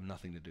would have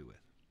nothing to do with.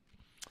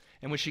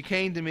 And when she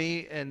came to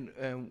me and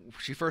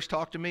she first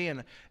talked to me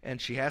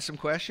and she asked some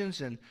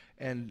questions,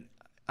 and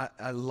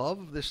I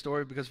love this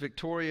story because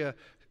Victoria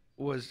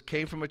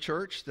came from a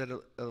church that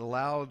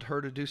allowed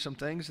her to do some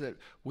things that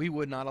we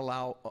would not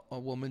allow a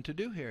woman to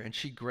do here, and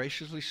she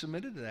graciously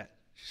submitted to that.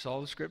 She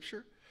saw the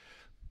scripture,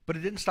 but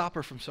it didn't stop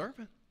her from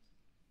serving.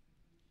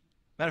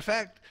 Matter of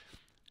fact,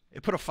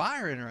 it put a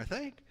fire in her, I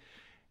think.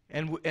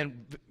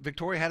 And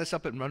Victoria had us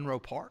up at Monroe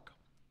Park.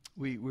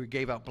 We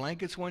gave out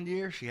blankets one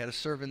year. She had us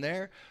serve in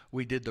there.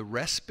 We did the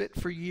respite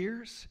for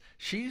years.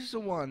 She's the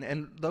one,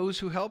 and those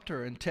who helped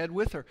her, and Ted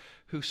with her,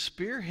 who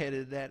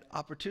spearheaded that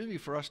opportunity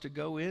for us to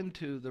go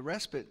into the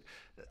respite.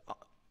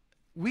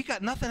 We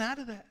got nothing out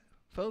of that,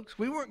 folks.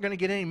 We weren't going to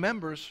get any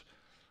members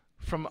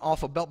from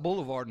off of Belt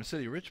Boulevard in the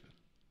city of Richmond.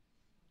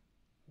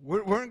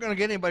 We weren't going to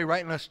get anybody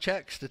writing us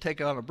checks to take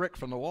it on a brick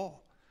from the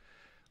wall.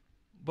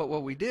 But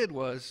what we did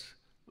was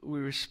we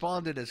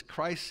responded, as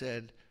Christ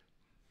said,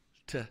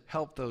 to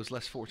help those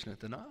less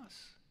fortunate than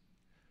us,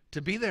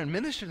 to be there and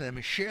minister to them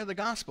and share the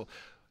gospel.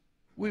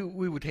 We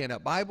would hand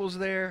out Bibles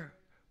there,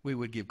 we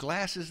would give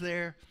glasses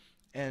there,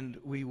 and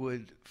we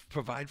would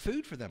provide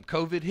food for them.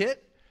 COVID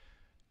hit,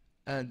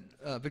 and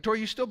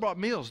Victoria, you still brought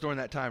meals during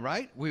that time,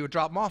 right? We would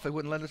drop them off; they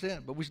wouldn't let us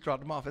in, but we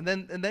dropped them off, and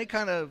they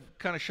kind of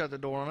shut the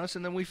door on us,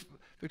 and then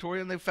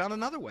Victoria and they found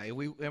another way.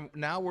 And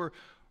now we're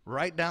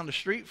right down the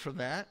street from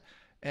that,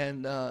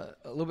 and a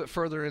little bit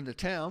further into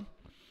town,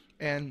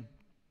 and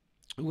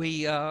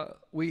we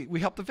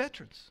help the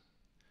veterans.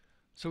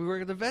 So we work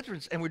with the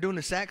veterans, and we're doing the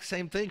exact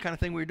same kind of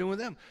thing we were doing with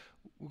them.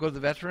 We go to the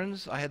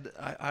veterans. I had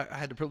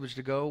the privilege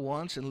to go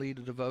once and lead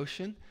a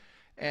devotion,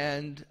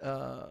 and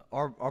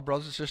our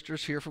brothers and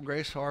sisters here from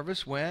Grace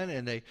Harvest went,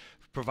 and they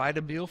provide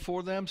a meal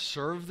for them,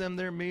 serve them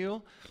their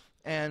meal,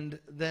 and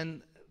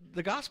then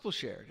the gospel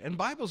shared, and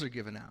Bibles are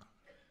given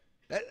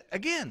out.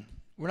 Again,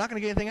 we're not going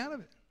to get anything out of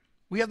it.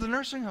 We have the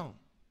nursing home.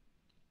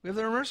 We have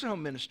the nursing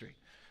home ministry.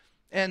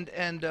 And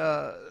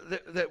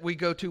that we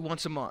go to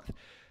once a month.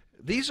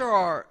 These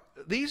are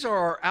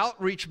our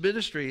outreach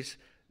ministries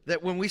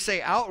that when we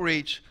say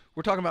outreach,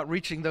 we're talking about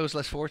reaching those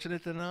less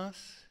fortunate than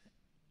us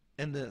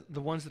and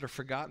the ones that are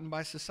forgotten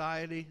by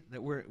society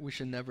that we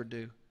should never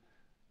do.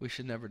 We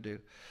should never do.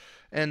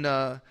 And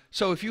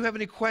so if you have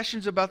any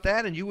questions about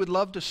that and you would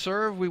love to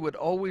serve, we would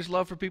always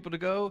love for people to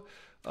go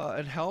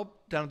and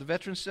help down at the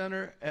Veterans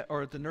Center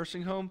or at the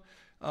nursing home.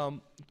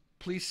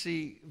 Please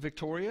see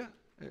Victoria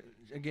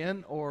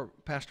again, or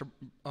Pastor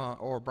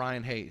or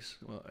Brian Hayes,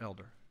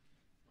 elder.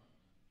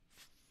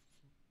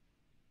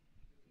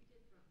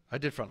 I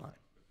did frontline.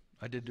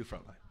 I did do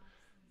frontline.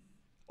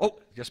 Oh,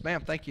 yes,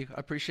 ma'am. Thank you. I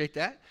appreciate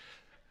that.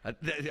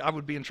 I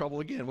would be in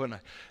trouble again,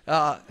 wouldn't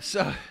I?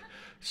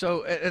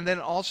 So, and then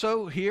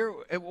also here,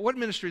 what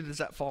ministry does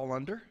that fall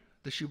under?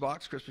 The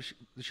shoebox, Christmas,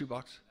 the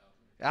shoebox,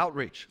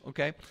 outreach.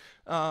 Okay.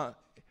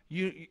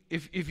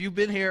 If you've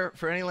been here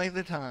for any length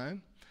of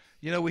time,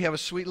 you know, we have a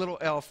sweet little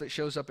elf that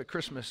shows up at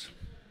Christmas.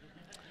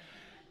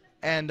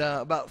 And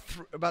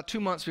about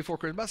 2 months before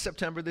Christmas, about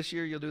September this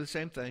year, you'll do the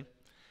same thing.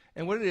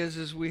 And what it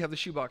is we have the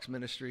shoebox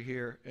ministry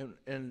here.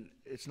 And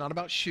it's not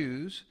about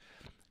shoes.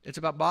 It's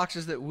about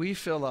boxes that we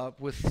fill up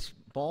with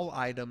small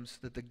items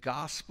that the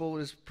gospel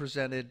is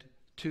presented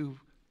to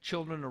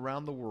children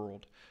around the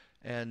world.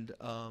 And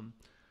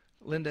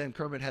Linda and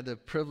Kermit had the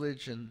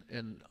privilege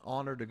and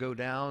honor to go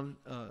down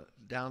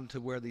to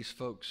where these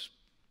folks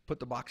put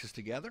the boxes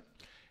together.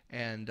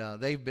 And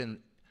they've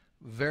been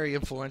very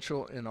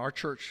influential in our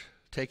church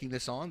taking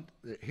this on.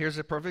 Here's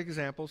a perfect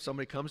example.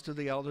 Somebody comes to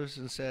the elders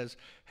and says,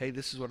 hey,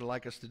 this is what I'd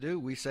like us to do.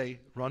 We say,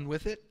 run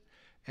with it.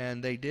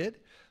 And they did.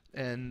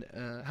 And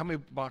how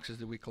many boxes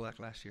did we collect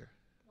last year?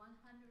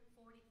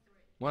 143.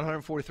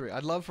 143.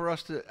 I'd love for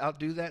us to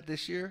outdo that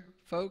this year,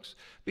 folks.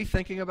 Be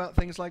thinking about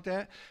things like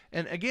that.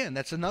 And again,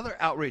 that's another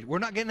outreach. We're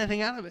not getting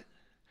anything out of it.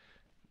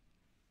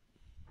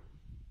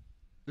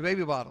 The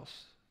baby bottles.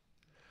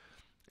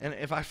 And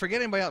if I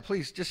forget anybody out,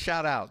 please just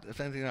shout out if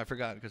anything I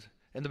forgot.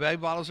 And the baby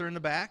bottles are in the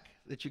back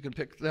that you can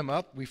pick them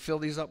up. We fill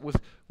these up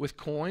with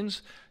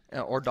coins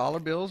or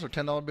dollar bills or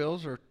 $10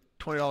 bills or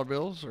 $20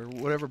 bills or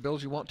whatever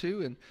bills you want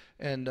to.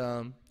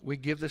 And we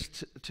give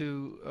this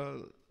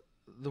to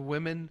the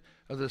women,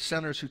 or the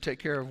centers who take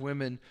care of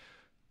women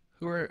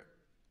who are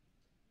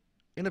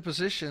in a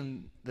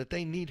position that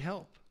they need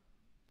help.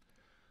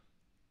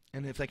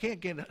 And if they can't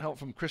get help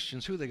from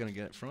Christians, who are they going to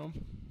get it from?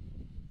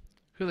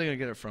 Who are they going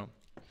to get it from?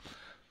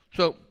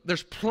 So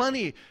there's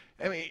plenty.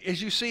 I mean,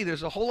 as you see,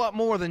 there's a whole lot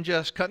more than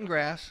just cutting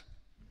grass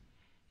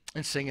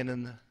and singing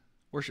in the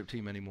worship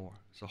team anymore.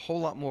 There's a whole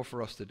lot more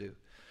for us to do.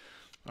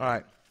 All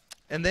right.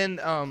 And then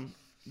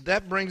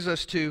that brings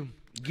us to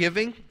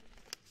giving.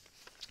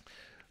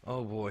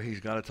 Oh, boy, he's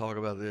got to talk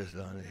about this,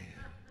 doesn't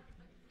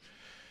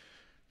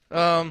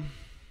he?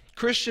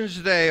 Christians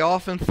today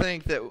often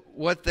think that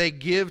what they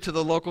give to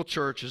the local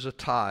church is a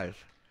tithe,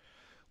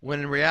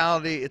 when in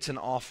reality it's an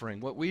offering.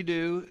 What we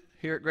do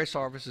here at Grace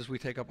Harvest is we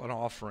take up an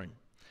offering.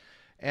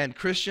 And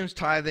Christians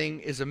tithing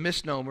is a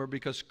misnomer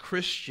because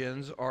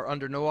Christians are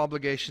under no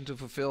obligation to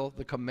fulfill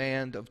the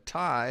command of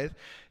tithe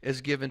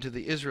as given to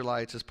the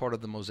Israelites as part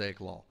of the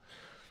Mosaic Law.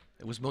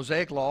 It was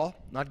Mosaic Law,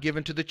 not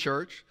given to the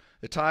church.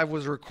 The tithe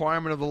was a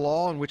requirement of the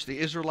law in which the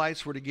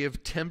Israelites were to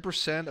give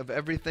 10% of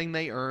everything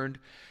they earned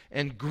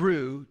and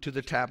grew to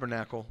the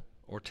tabernacle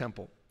or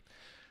temple.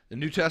 The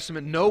New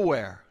Testament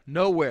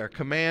nowhere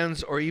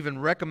commands or even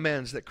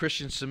recommends that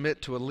Christians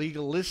submit to a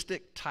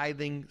legalistic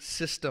tithing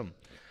system.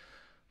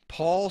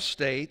 Paul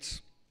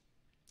states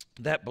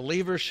that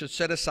believers should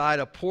set aside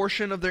a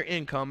portion of their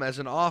income as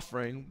an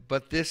offering,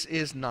 but this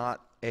is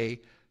not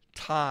a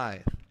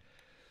tithe.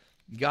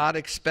 God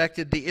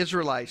expected the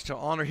Israelites to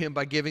honor him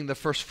by giving the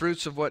first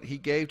fruits of what he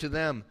gave to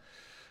them.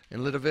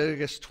 In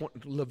Leviticus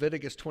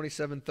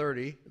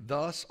 27:30,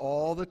 thus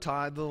all the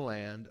tithe of the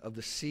land, of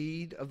the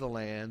seed of the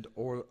land,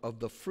 or of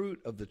the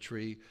fruit of the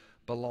tree,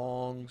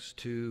 belongs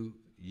to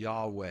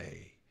Yahweh.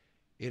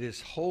 It is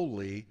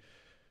holy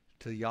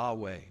to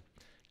Yahweh.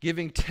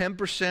 Giving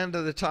 10%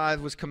 of the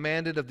tithe was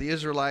commanded of the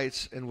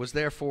Israelites and was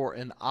therefore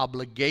an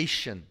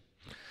obligation.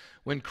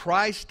 When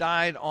Christ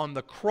died on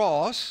the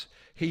cross,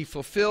 he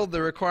fulfilled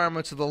the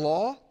requirements of the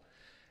law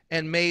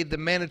and made the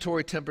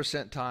mandatory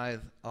 10%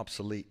 tithe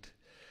obsolete.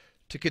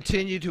 To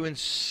continue to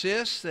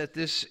insist that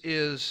this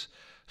is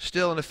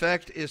still in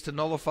effect is to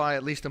nullify,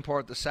 at least in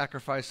part, the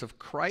sacrifice of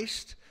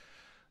Christ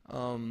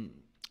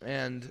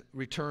and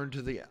return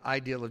to the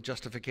ideal of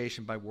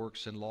justification by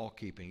works and law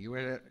keeping.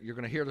 You're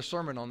going to hear the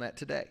sermon on that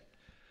today,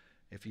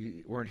 if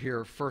you weren't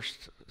here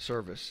first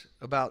service,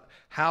 about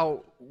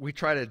how we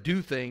try to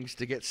do things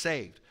to get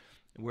saved.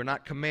 We're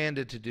not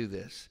commanded to do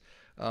this.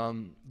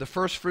 The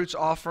first fruits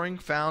offering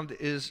found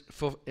is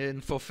in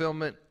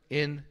fulfillment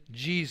in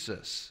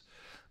Jesus.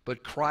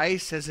 But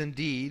Christ has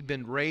indeed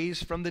been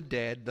raised from the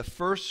dead, the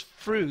first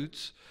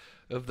fruits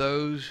of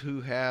those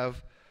who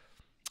have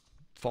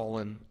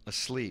fallen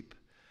asleep.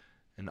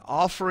 An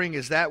offering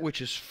is that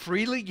which is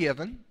freely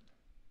given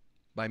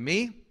by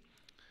me,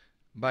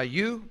 by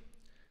you,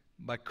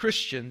 by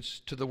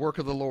Christians to the work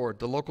of the Lord,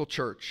 the local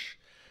church,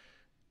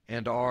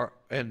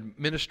 and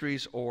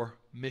ministries or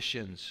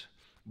missions.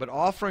 But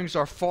offerings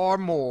are far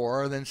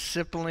more than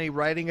simply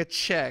writing a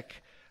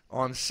check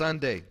on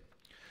Sunday.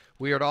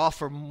 We are to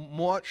offer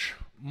much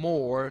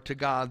more to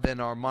God than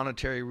our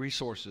monetary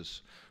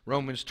resources.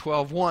 Romans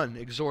 12:1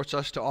 exhorts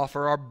us to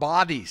offer our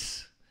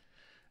bodies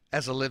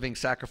as a living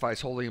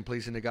sacrifice, holy and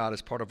pleasing to God,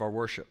 as part of our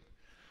worship.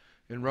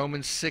 In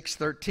Romans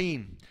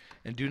 6:13,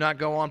 and do not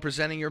go on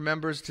presenting your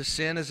members to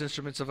sin as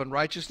instruments of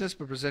unrighteousness,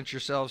 but present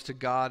yourselves to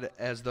God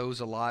as those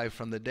alive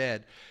from the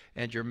dead,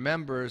 and your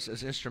members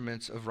as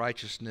instruments of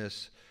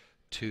righteousness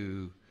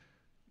to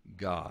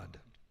God.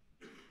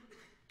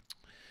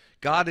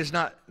 God is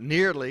not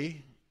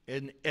nearly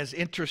as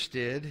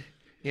interested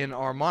in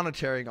our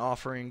monetary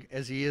offering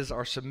as he is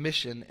our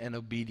submission and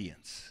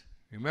obedience.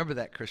 Remember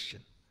that,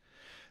 Christian.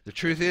 The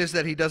truth is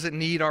that he doesn't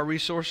need our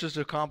resources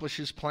to accomplish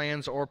his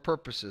plans or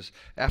purposes.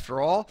 After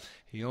all,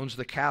 he owns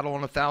the cattle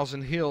on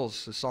 1,000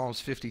 hills, as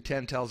Psalms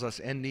 50:10 tells us,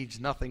 and needs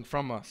nothing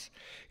from us.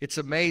 It's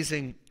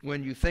amazing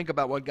when you think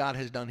about what God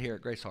has done here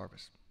at Grace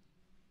Harvest.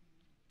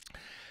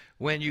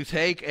 When you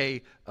take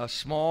a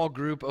small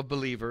group of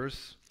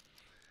believers,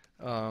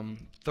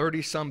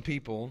 30-some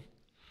people,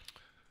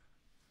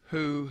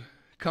 who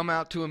come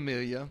out to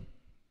Amelia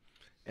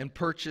and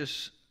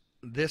purchase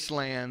this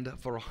land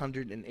for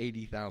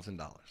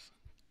 $180,000.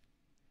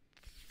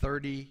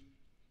 30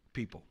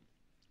 people.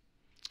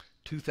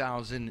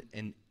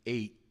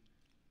 2008.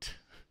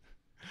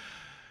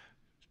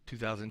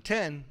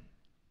 2010,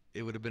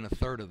 it would have been a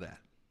third of that.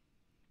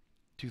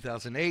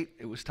 2008,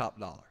 it was top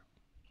dollar.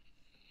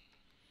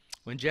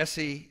 When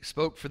Jesse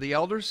spoke for the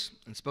elders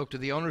and spoke to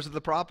the owners of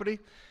the property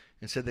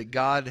and said that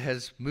God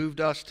has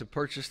moved us to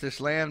purchase this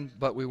land,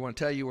 but we want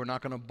to tell you we're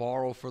not going to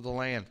borrow for the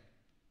land.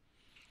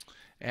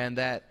 And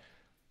that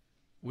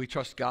we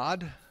trust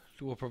God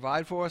who will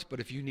provide for us, but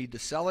if you need to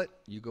sell it,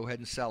 you go ahead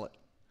and sell it.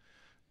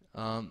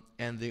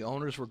 And the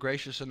owners were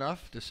gracious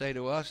enough to say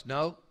to us,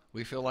 no,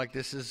 we feel like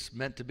this is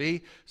meant to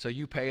be, so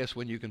you pay us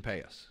when you can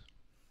pay us.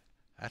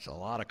 That's a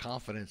lot of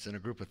confidence in a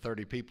group of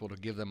 30 people to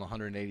give them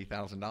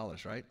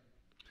 $180,000, right?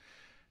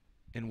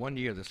 In 1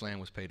 year, this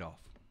land was paid off.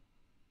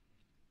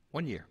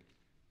 1 year.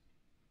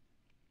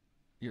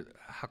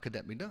 How could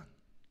that be done?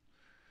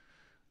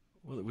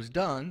 Well, it was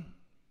done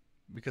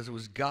because it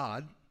was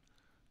God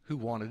who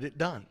wanted it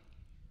done.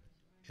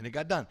 And it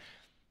got done.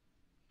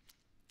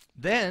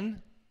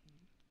 Then,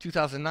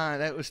 2009,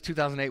 that was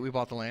 2008 we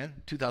bought the land.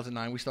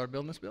 2009 we started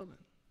building this building.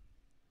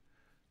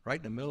 Right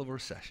in the middle of a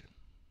recession.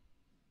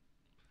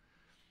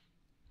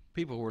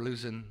 People were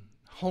losing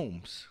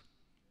homes,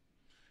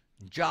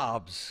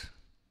 jobs,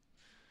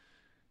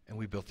 and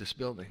we built this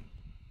building.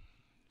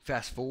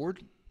 Fast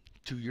forward,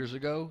 2 years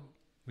ago,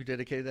 we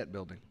dedicated that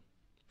building.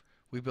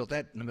 We built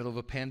that in the middle of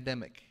a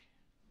pandemic.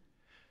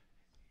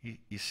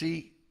 You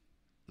see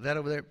that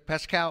over there?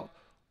 Pastor Cal,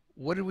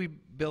 what did we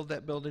build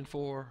that building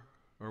for?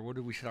 Or what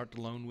did we start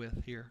the loan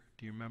with here?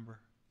 Do you remember?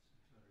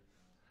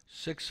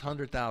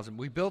 $600,000.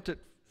 We built it.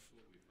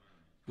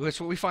 That's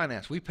what we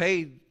financed. We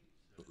paid,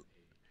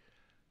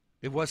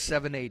 it was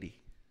 $780.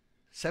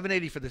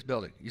 $780 for this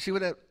building. You see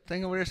what that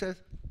thing over there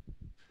says?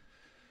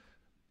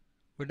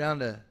 We're down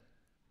to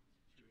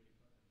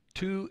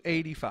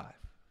 $285.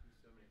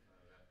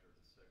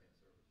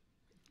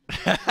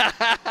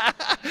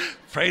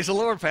 Praise the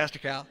Lord, Pastor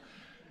Cal.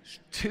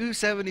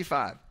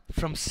 $275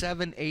 from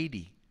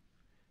 $780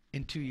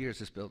 in 2 years,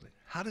 this building.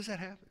 How does that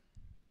happen?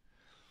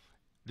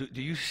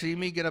 Do you see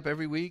me get up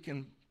every week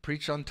and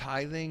preach on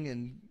tithing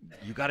and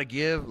you got to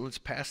give? Let's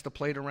pass the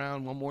plate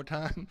around one more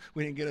time.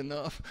 We didn't get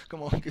enough.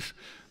 Come on.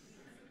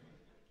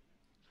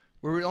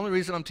 The only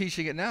reason I'm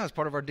teaching it now is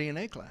part of our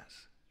DNA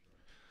class.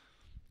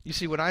 You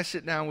see, when I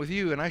sit down with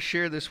you and I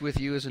share this with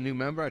you as a new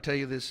member, I tell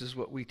you this is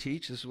what we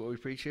teach, this is what we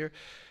preach here.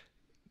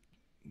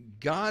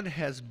 God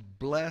has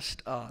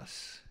blessed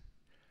us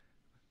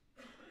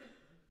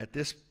at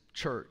this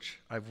church.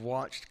 I've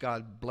watched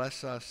God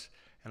bless us,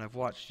 and I've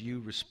watched you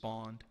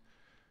respond,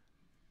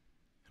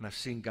 and I've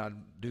seen God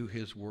do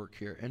his work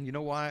here. And you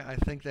know why I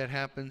think that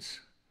happens?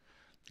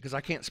 Because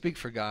I can't speak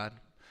for God,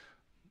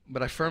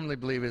 but I firmly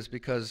believe it's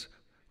because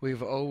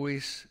we've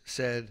always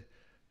said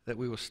that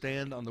we will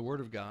stand on the Word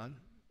of God.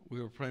 We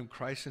will proclaim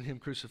Christ and him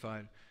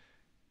crucified.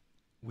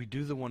 We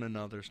do the one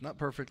another's, not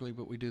perfectly,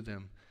 but we do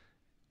them.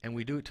 And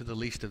we do it to the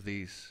least of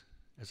these.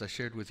 As I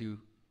shared with you,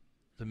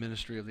 the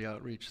ministry of the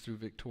outreach through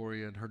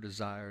Victoria and her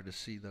desire to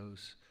see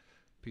those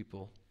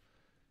people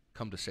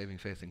come to saving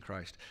faith in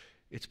Christ.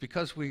 It's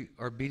because we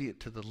are obedient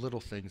to the little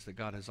things that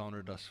God has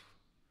honored us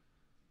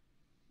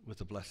with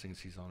the blessings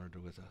he's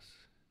honored with us.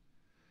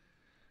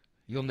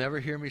 You'll never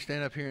hear me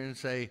stand up here and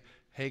say,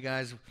 hey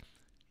guys,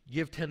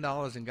 give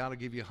 $10 and God will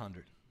give you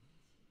 $100.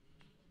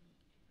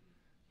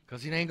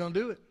 Because he ain't going to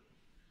do it.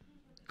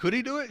 Could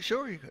he do it?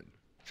 Sure he could.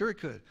 Sure he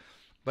could.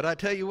 But I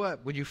tell you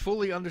what, when you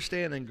fully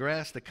understand and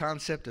grasp the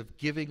concept of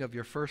giving of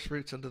your first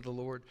fruits unto the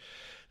Lord,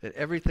 that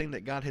everything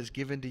that God has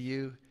given to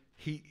you,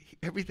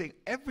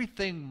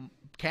 everything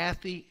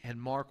Kathy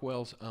and Mark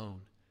Wells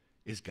own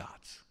is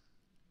God's.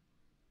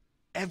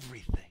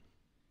 Everything.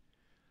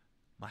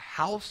 My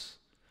house,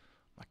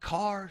 my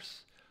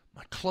cars,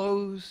 my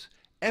clothes,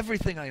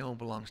 everything I own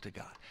belongs to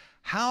God.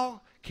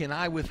 How can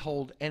I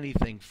withhold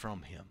anything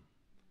from him?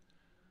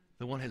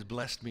 The one has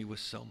blessed me with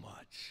so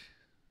much.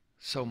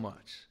 So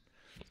much.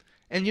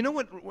 And you know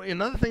what?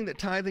 Another thing that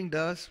tithing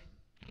does?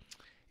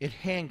 It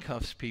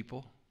handcuffs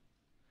people.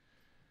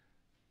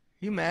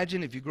 You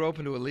imagine if you grow up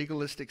into a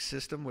legalistic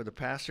system where the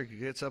pastor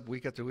gets up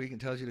week after week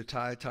and tells you to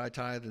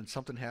tithe, and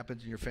something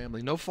happens in your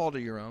family, no fault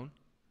of your own,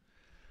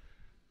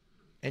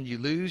 and you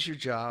lose your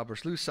job or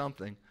lose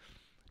something,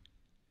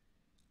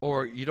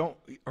 or you don't,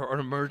 or an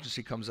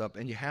emergency comes up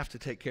and you have to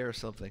take care of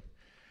something,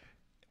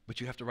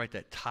 but you have to write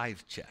that tithe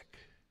check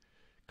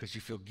because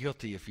you feel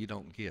guilty if you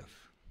don't give.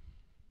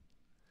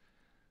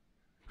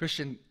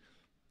 Christian,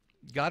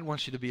 God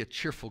wants you to be a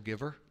cheerful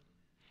giver.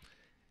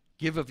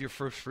 Give of your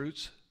first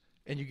fruits,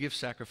 and you give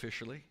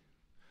sacrificially.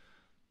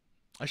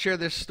 I share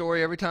this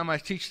story every time I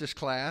teach this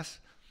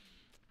class.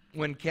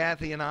 When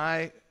Kathy and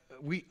I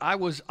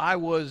was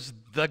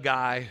the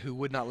guy who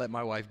would not let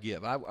my wife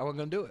give. I wasn't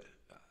going to do it.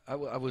 I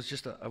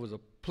was a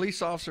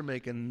police officer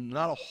making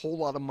not a whole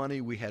lot of money.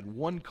 We had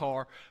one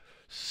car,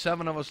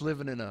 7 of us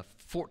living in a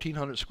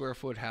 1,400 square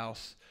foot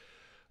house.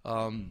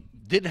 We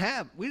didn't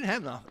have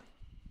nothing.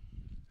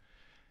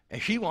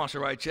 And she wants to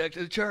write checks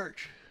to the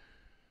church.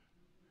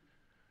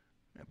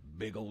 That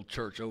big old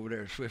church over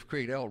there in Swift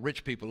Creek, they're all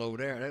rich people over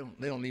there.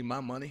 They don't need my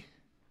money.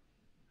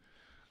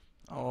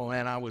 Oh,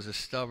 man, I was as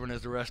stubborn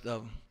as the rest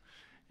of them.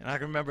 And I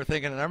remember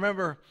thinking, and I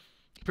remember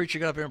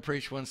preaching up here and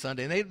preached one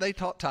Sunday, and they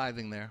taught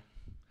tithing there.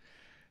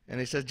 And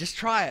they said, just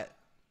try it.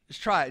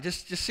 Just try it.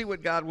 Just see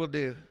what God will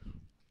do.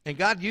 And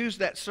God used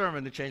that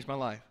sermon to change my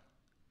life.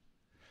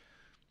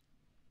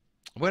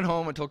 I went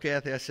home and told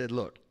Kathy, I said,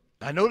 look,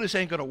 I know this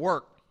ain't going to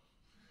work.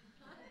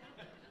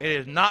 It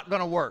is not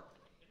going to work.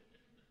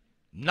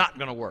 Not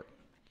going to work.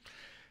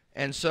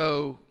 And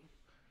so,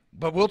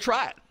 but we'll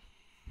try it.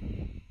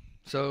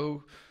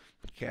 So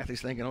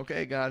Kathy's thinking,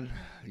 okay, God,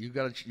 you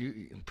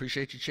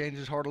appreciate you changing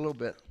his heart a little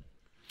bit.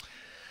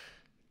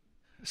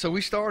 So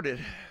we started.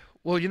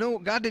 Well, you know,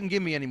 God didn't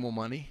give me any more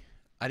money.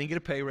 I didn't get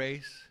a pay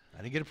raise.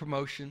 I didn't get a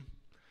promotion.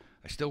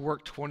 I still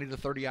worked 20 to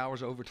 30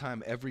 hours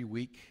overtime every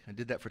week. I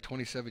did that for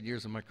 27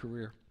 years of my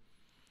career.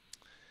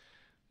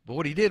 But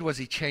what he did was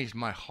he changed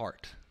my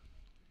heart.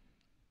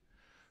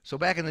 So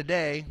back in the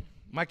day,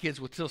 my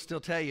kids would still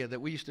tell you that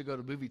we used to go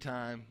to Movie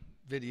Time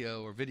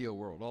Video or Video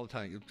World all the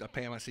time.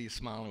 Pam, I see you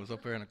smiling. It was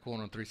up there in the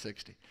corner on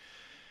 360.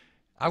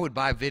 I would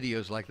buy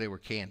videos like they were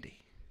candy.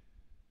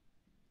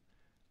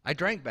 I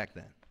drank back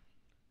then.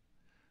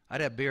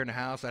 I'd have beer in the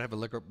house. I'd have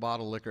a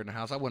bottle of liquor in the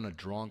house. I wasn't a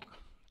drunk.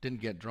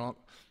 Didn't get drunk.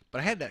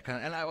 But I had that kind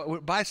of, and I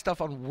would buy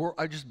stuff on work.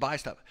 I just buy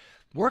stuff.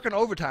 Working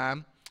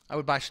overtime, I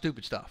would buy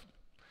stupid stuff.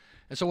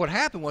 And so what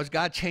happened was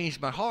God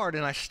changed my heart,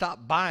 and I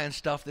stopped buying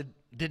stuff that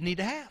didn't need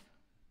to have.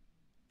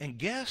 And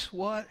guess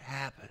what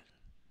happened?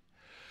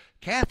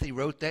 Kathy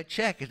wrote that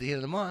check at the end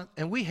of the month,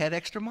 and we had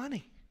extra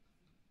money.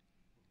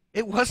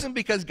 It wasn't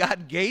because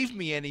God gave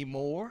me any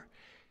more.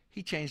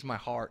 He changed my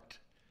heart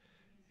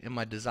and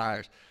my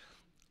desires.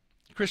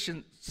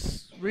 Christian,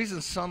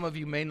 reason some of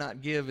you may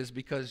not give is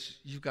because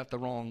you've got the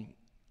wrong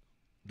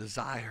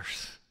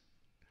desires.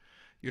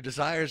 Your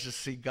desire is to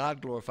see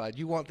God glorified.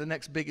 You want the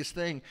next biggest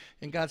thing,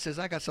 and God says,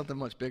 I got something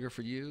much bigger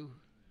for you.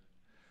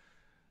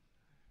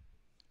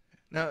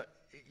 Now,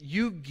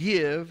 you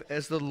give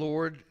as the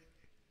Lord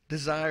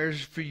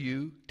desires for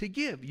you to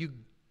give. You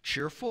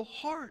cheerful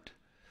heart.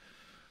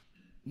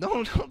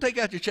 Don't take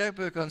out your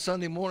checkbook on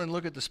Sunday morning,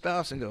 look at the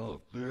spouse and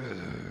go,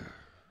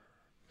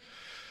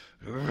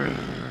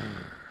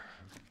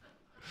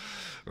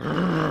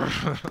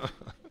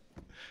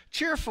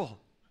 cheerful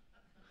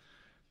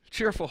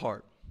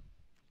heart.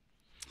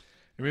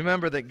 And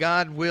remember that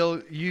God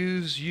will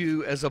use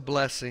you as a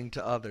blessing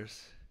to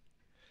others.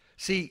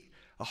 See,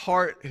 a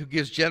heart who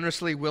gives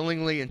generously,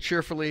 willingly, and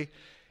cheerfully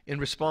in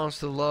response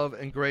to the love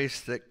and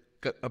grace that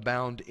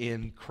abound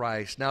in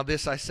Christ. Now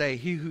this I say,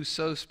 he who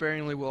sows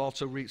sparingly will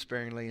also reap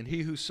sparingly, and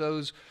he who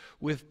sows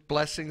with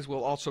blessings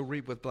will also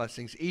reap with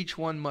blessings. Each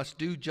one must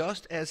do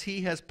just as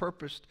he has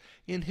purposed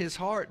in his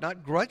heart,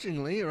 not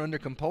grudgingly or under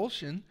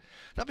compulsion,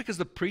 not because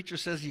the preacher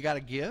says you got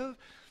to give,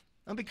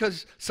 not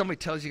because somebody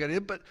tells you got to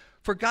give, but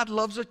for God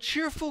loves a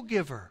cheerful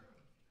giver.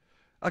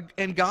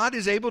 And God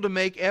is able to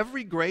make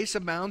every grace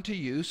abound to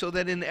you, so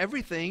that in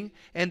everything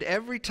and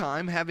every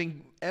time,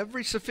 having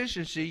every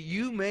sufficiency,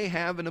 you may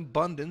have an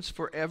abundance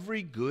for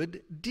every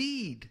good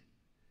deed.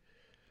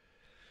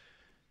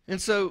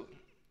 And so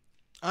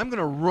I'm going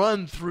to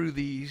run through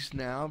these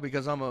now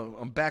because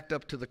I'm backed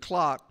up to the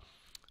clock.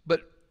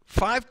 But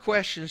 5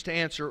 questions to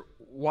answer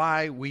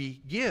why we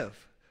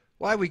give.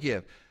 Why we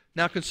give.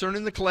 Now,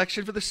 concerning the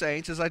collection for the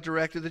saints, as I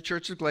directed the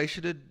church of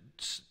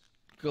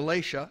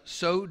Galatia,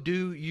 so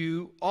do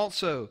you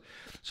also.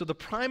 So the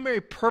primary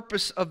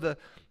purpose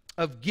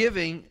of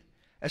giving,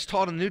 as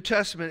taught in the New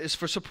Testament, is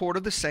for support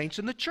of the saints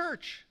in the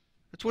church.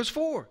 That's what it's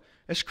for.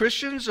 As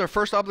Christians, our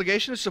first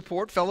obligation is to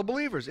support fellow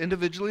believers,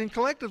 individually and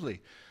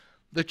collectively.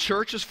 The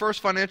church's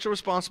first financial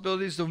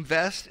responsibility is to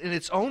invest in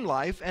its own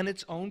life and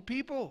its own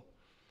people.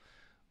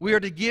 We are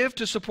to give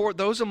to support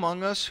those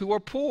among us who are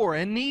poor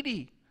and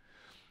needy.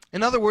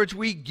 In other words,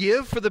 we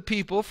give for the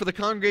people, for the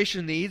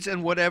congregation needs,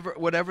 and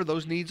whatever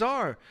those needs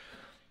are.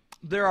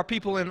 There are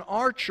people in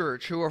our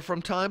church who are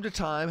from time to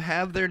time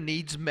have their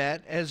needs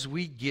met as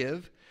we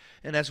give.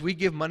 And as we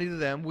give money to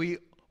them, we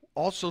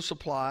also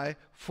supply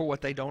for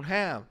what they don't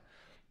have.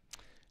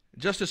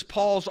 Just as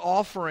Paul's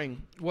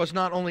offering was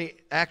not only an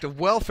act of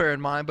welfare in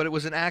mind, but it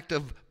was an act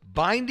of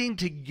binding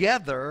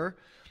together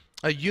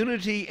a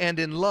unity and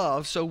in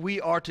love, so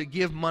we are to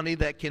give money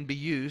that can be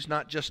used,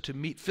 not just to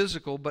meet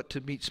physical, but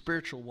to meet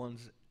spiritual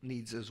one's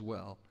needs as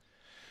well.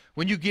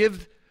 When you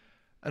give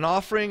an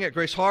offering at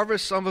Grace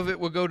Harvest, some of it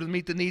will go to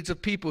meet the needs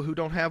of people who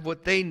don't have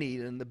what they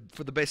need and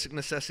for the basic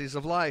necessities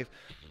of life.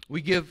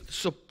 We give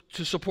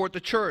to support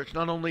the church,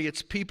 not only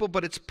its people,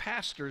 but its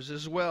pastors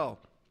as well.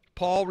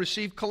 Paul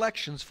received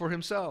collections for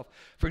himself.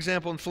 For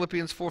example, in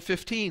Philippians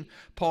 4:15,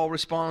 Paul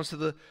responds to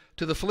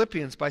the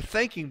Philippians by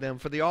thanking them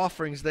for the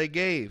offerings they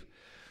gave.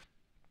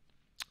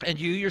 And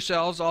you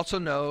yourselves also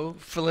know,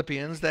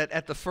 Philippians, that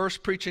at the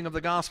first preaching of the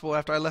gospel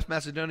after I left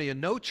Macedonia,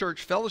 no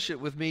church fellowshiped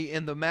with me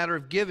in the matter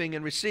of giving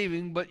and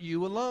receiving, but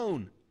you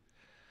alone.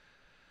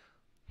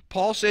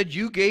 Paul said,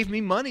 you gave me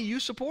money,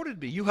 you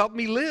supported me, you helped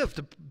me live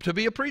to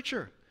be a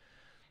preacher.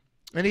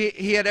 And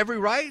he had every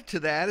right to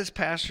that as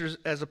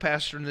a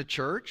pastor in the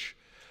church.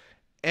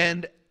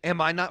 And am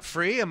I not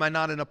free? Am I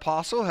not an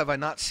apostle? Have I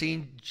not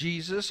seen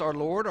Jesus our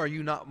Lord? Are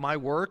you not my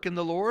work in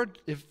the Lord?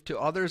 If to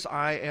others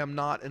I am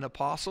not an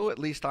apostle, at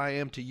least I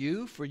am to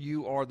you, for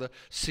you are the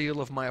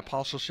seal of my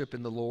apostleship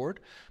in the Lord.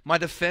 My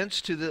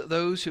defense to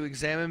those who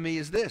examine me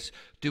is this: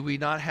 do we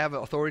not have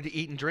authority to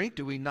eat and drink?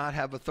 Do we not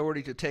have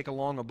authority to take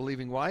along a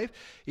believing wife,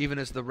 even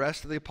as the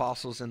rest of the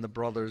apostles and the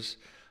brothers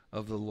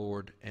of the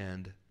Lord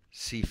and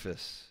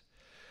Cephas?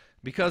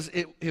 Because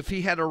if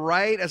he had a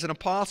right as an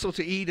apostle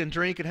to eat and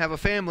drink and have a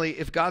family,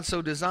 if God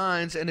so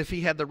designs, and if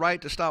he had the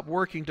right to stop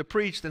working to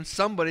preach, then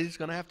somebody's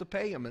going to have to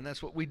pay him. And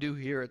that's what we do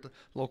here at the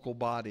local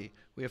body.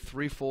 We have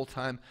 3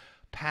 full-time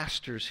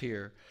pastors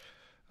here.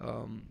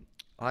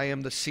 I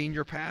am the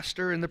senior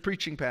pastor and the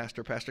preaching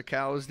pastor. Pastor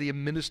Cal is the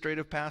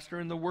administrative pastor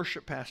and the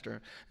worship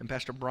pastor. And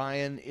Pastor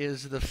Brian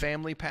is the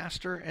family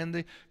pastor and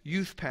the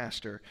youth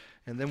pastor.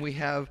 And then we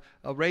have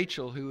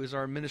Rachel, who is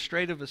our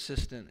administrative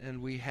assistant.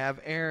 And we have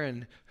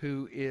Aaron,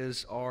 who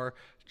is our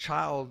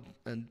child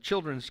and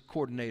children's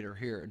coordinator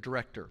here,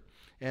 director.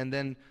 And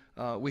then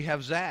we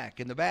have Zach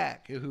in the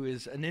back, who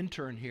is an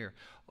intern here.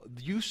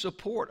 You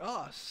support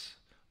us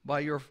by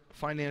your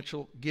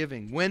financial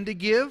giving. When to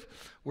give?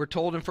 We're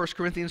told in 1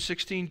 Corinthians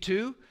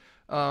 16:2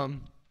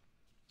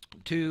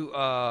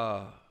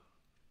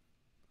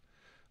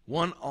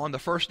 one on the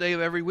first day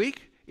of every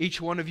week. Each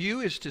one of you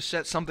is to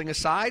set something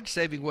aside,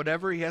 saving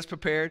whatever he has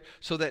prepared,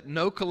 so that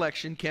no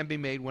collection can be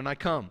made when I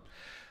come.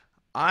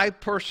 I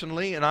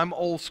personally, and I'm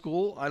old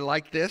school, I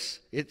like this.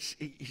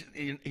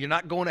 You're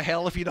not going to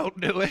hell if you don't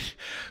do it,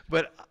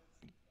 but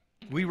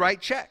we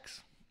write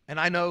checks. And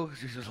I know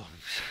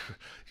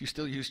you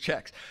still use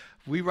checks.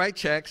 We write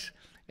checks,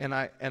 and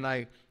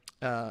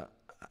we're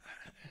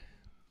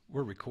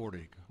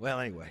recording. Well,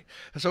 anyway,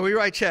 so we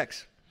write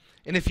checks.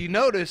 And if you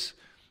notice,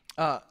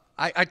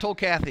 I told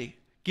Kathy,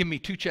 give me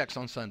 2 checks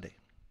on Sunday.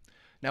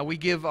 Now, we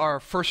give our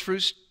first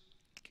fruits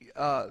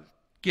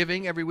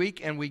giving every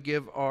week, and we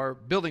give our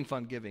building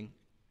fund giving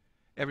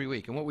every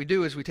week. And what we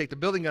do is we take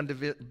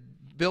the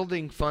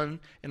building fund,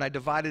 and I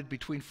divide it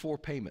between 4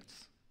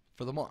 payments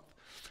for the month,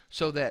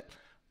 so that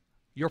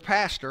your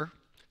pastor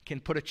can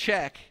put a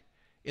check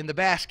in the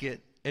basket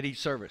at each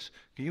service.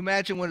 Can you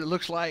imagine what it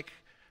looks like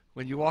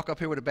when you walk up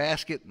here with a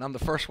basket, and I'm the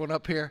first one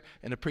up here,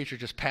 and the preacher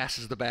just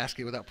passes the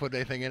basket without putting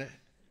anything in it?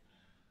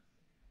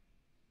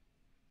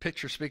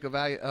 Pictures speak of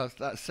value,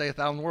 say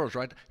 1,000 words,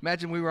 right?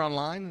 Imagine we were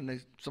online and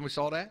somebody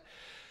saw that.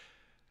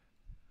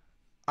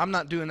 I'm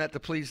not doing that to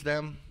please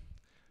them.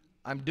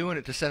 I'm doing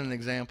it to set an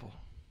example.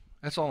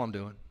 That's all I'm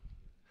doing.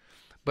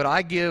 But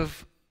I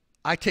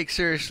take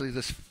seriously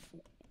this.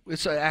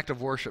 It's an act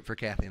of worship for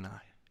Kathy and I.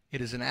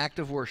 It is an act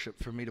of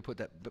worship for me to put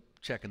that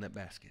check in that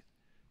basket.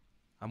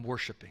 I'm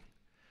worshiping.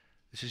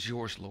 This is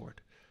yours, Lord.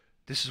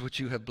 This is what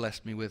you have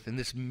blessed me with. And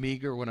this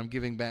meager, what I'm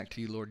giving back to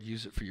you, Lord,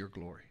 use it for your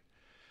glory.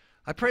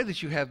 I pray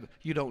that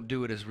you don't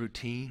do it as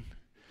routine.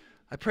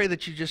 I pray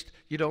that you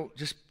don't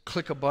just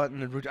click a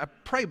button and I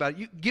pray about it.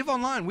 You give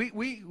online.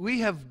 We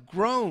have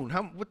grown.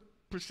 What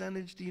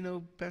percentage do you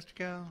know, Pastor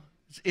Cal?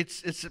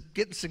 It's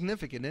getting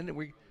significant, isn't it?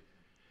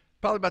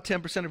 Probably about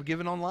 10% are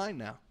giving online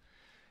now.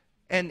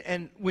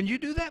 And when you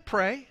do that,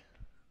 pray.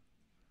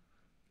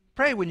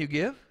 Pray when you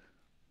give.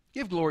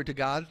 Give glory to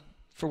God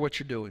for what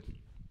you're doing.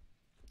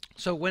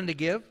 So when to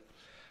give.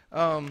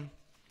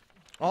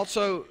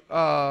 Also,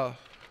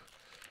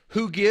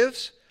 who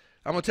gives?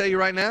 I'm going to tell you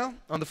right now,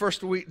 on the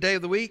first day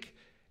of the week,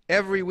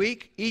 every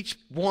week, each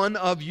one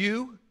of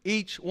you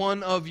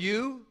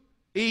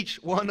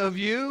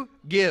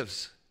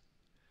gives.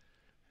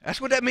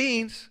 That's what that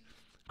means.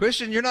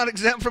 Christian, you're not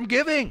exempt from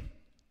giving.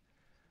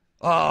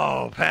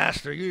 Oh,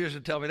 Pastor, you used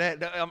to tell me that.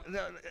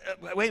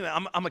 Wait a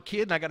minute, I'm a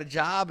kid and I got a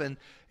job and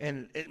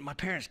my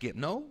parents give.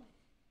 No.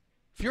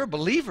 If you're a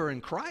believer in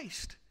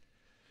Christ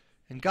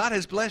and God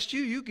has blessed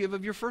you, you give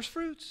of your first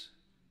fruits.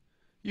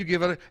 You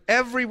give it.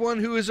 Everyone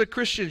who is a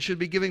Christian should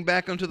be giving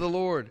back unto the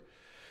Lord.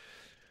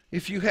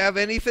 If you have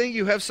anything,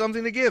 you have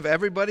something to give.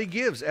 Everybody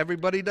gives.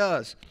 Everybody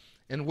does.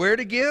 And where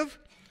to give?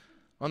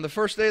 On the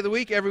first day of the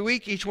week, every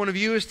week, each one of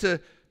you is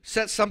to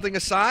set something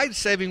aside,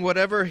 saving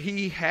whatever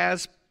he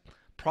has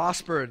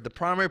prospered. The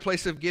primary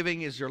place of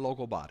giving is your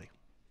local body.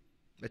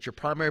 That's your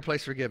primary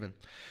place for giving.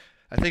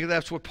 I think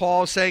that's what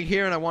Paul is saying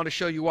here, and I want to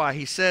show you why.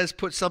 He says,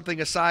 put something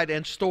aside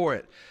and store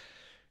it.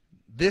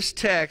 This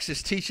text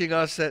is teaching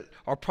us that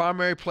our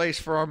primary place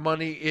for our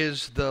money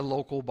is the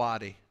local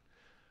body.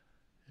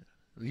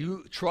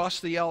 You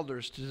trust the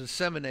elders to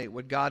disseminate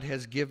what God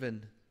has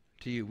given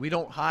to you. We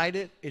don't hide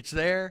it. It's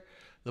there.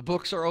 The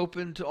books are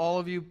open to all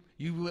of you.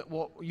 You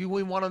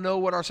want to know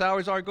what our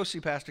salaries are? Go see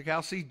Pastor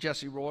Cal. See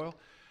Jesse Royal.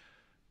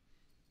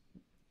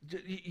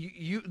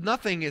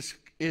 Nothing is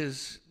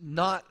hidden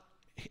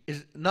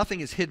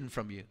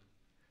from you.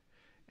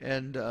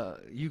 And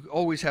you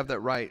always have that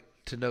right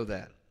to know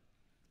that.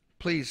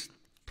 Please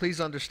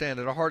understand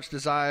that our heart's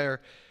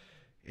desire,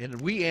 and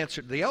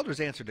the elders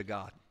answered to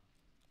God.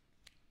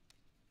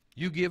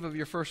 You give of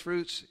your first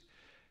fruits,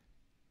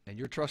 and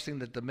you're trusting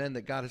that the men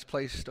that God has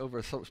placed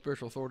over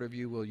spiritual authority of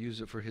you will use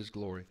it for his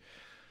glory.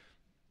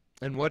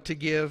 And what to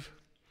give,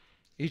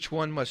 each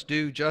one must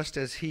do just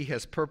as he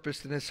has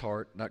purposed in his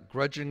heart, not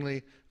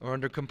grudgingly or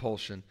under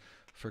compulsion,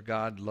 for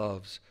God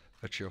loves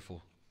a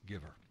cheerful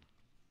giver.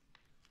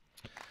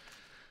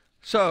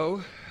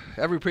 So,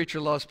 every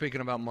preacher loves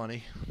speaking about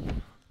money.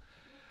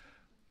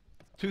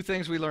 2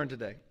 things we learned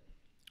today.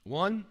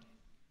 1,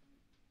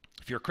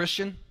 if you're a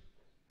Christian,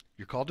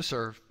 you're called to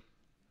serve.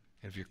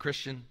 And if you're a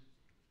Christian,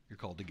 you're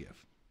called to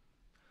give.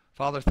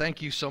 Father,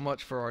 thank you so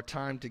much for our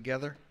time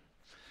together.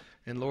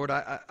 And Lord,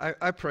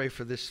 I pray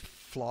for this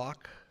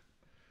flock,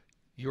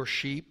 your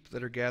sheep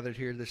that are gathered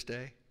here this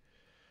day.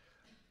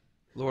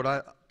 Lord,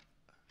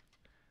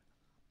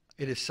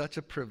 it is such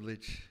a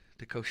privilege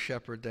to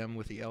co-shepherd them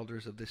with the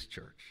elders of this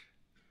church.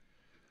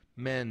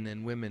 men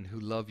and women who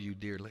love you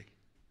dearly.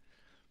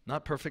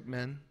 Not perfect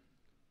men,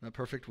 not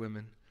perfect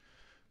women.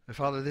 But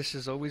Father, this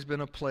has always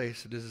been a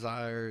place, a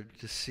desire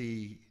to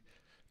see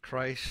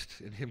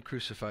Christ and Him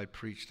crucified,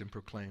 preached, and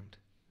proclaimed.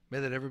 May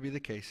that ever be the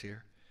case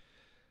here.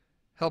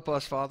 Help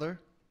us, Father.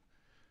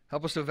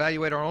 Help us to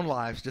evaluate our own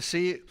lives, to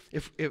see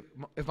if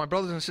my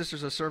brothers and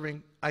sisters are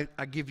serving, I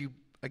give you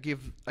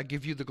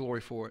the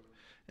glory for it.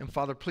 And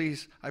Father,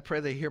 please, I pray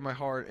they hear my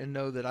heart and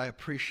know that I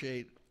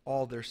appreciate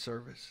all their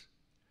service.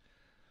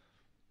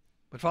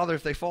 But Father,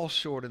 if they fall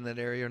short in that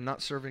area or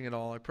not serving at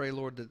all, I pray,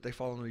 Lord, that they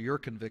fall under your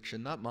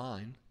conviction, not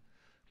mine,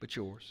 but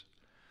yours.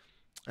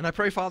 And I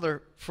pray,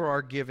 Father, for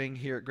our giving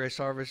here at Grace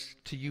Harvest,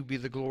 to you be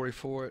the glory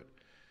for it.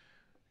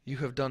 You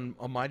have done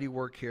a mighty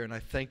work here, and I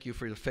thank you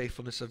for the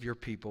faithfulness of your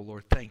people,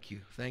 Lord. Thank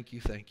you, thank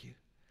you, thank you.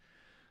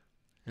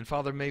 And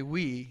Father, may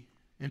we,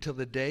 until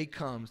the day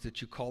comes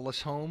that you call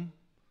us home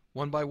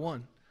one by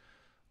one,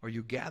 or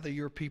you gather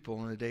your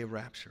people in the day of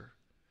rapture,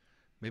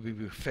 may we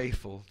be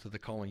faithful to the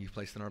calling you've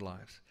placed in our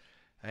lives.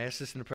 I ask this in the